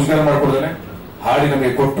ಯಾವುದೇ ಮುಜುಗರ ಮಾಡ್ಕೊಡ್ದೇನೆ ಹಾಡಿ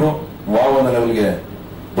ನಮಗೆ ಕೊಟ್ರು. ವಾವ್ ಅನ್ನೋ ಲೆವೆಲ್ಗೆ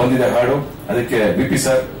ಬಂದಿದೆ ಹಾಡು. ಅದಕ್ಕೆ BP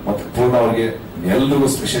ಸರ್ ಮತ್ತೆ ಪೂರ್ಣ ಅವರಿಗೆ ಎಲ್ರಿಗೂ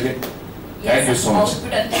specially thank you so much.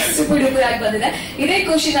 Super duper ಆಗಿ ಬಂದಿದೆ. ಇದೇ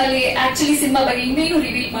ಖುಷಿನಲ್ಲಿ ಆಕ್ಚುಲಿ ಸಿನಿಮಾ ಬಗ್ಗೆ ಇನ್ನೇನು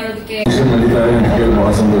ರಿವೀಲ್ ಮಾಡೋದಕ್ಕೆ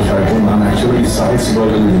ಬಹಳ ಸಂತೋಷ ಆಯ್ತು. ನಾನು ಆಕ್ಚುಲಿ ಸಾಯಿ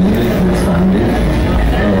ಸಿಗೋದಲ್ಲಿ ಫ್ಯಾಮಿಲಿ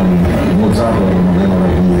ಮುಜಾರ್ ಮನೆ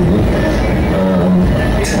ಬಂದಿದ್ದೀನಿ.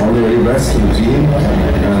 All the very best team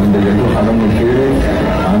and ಎಲ್ಲರೂ ಹಾಡನ್ನು ಕೇಳಿ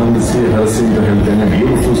ಆನಂದಿಸಿ ಹರಸಿ ಅಂತ ಹೇಳ್ತೇನೆ.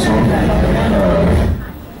 Beautiful song.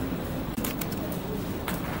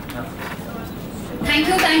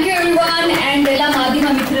 Thank you everyone. And ಎಲ್ಲ ಮಾಧ್ಯಮ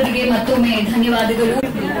ಮಿತ್ರರಿಗೆ ಮತ್ತೊಮ್ಮೆ ಧನ್ಯವಾದಗಳು.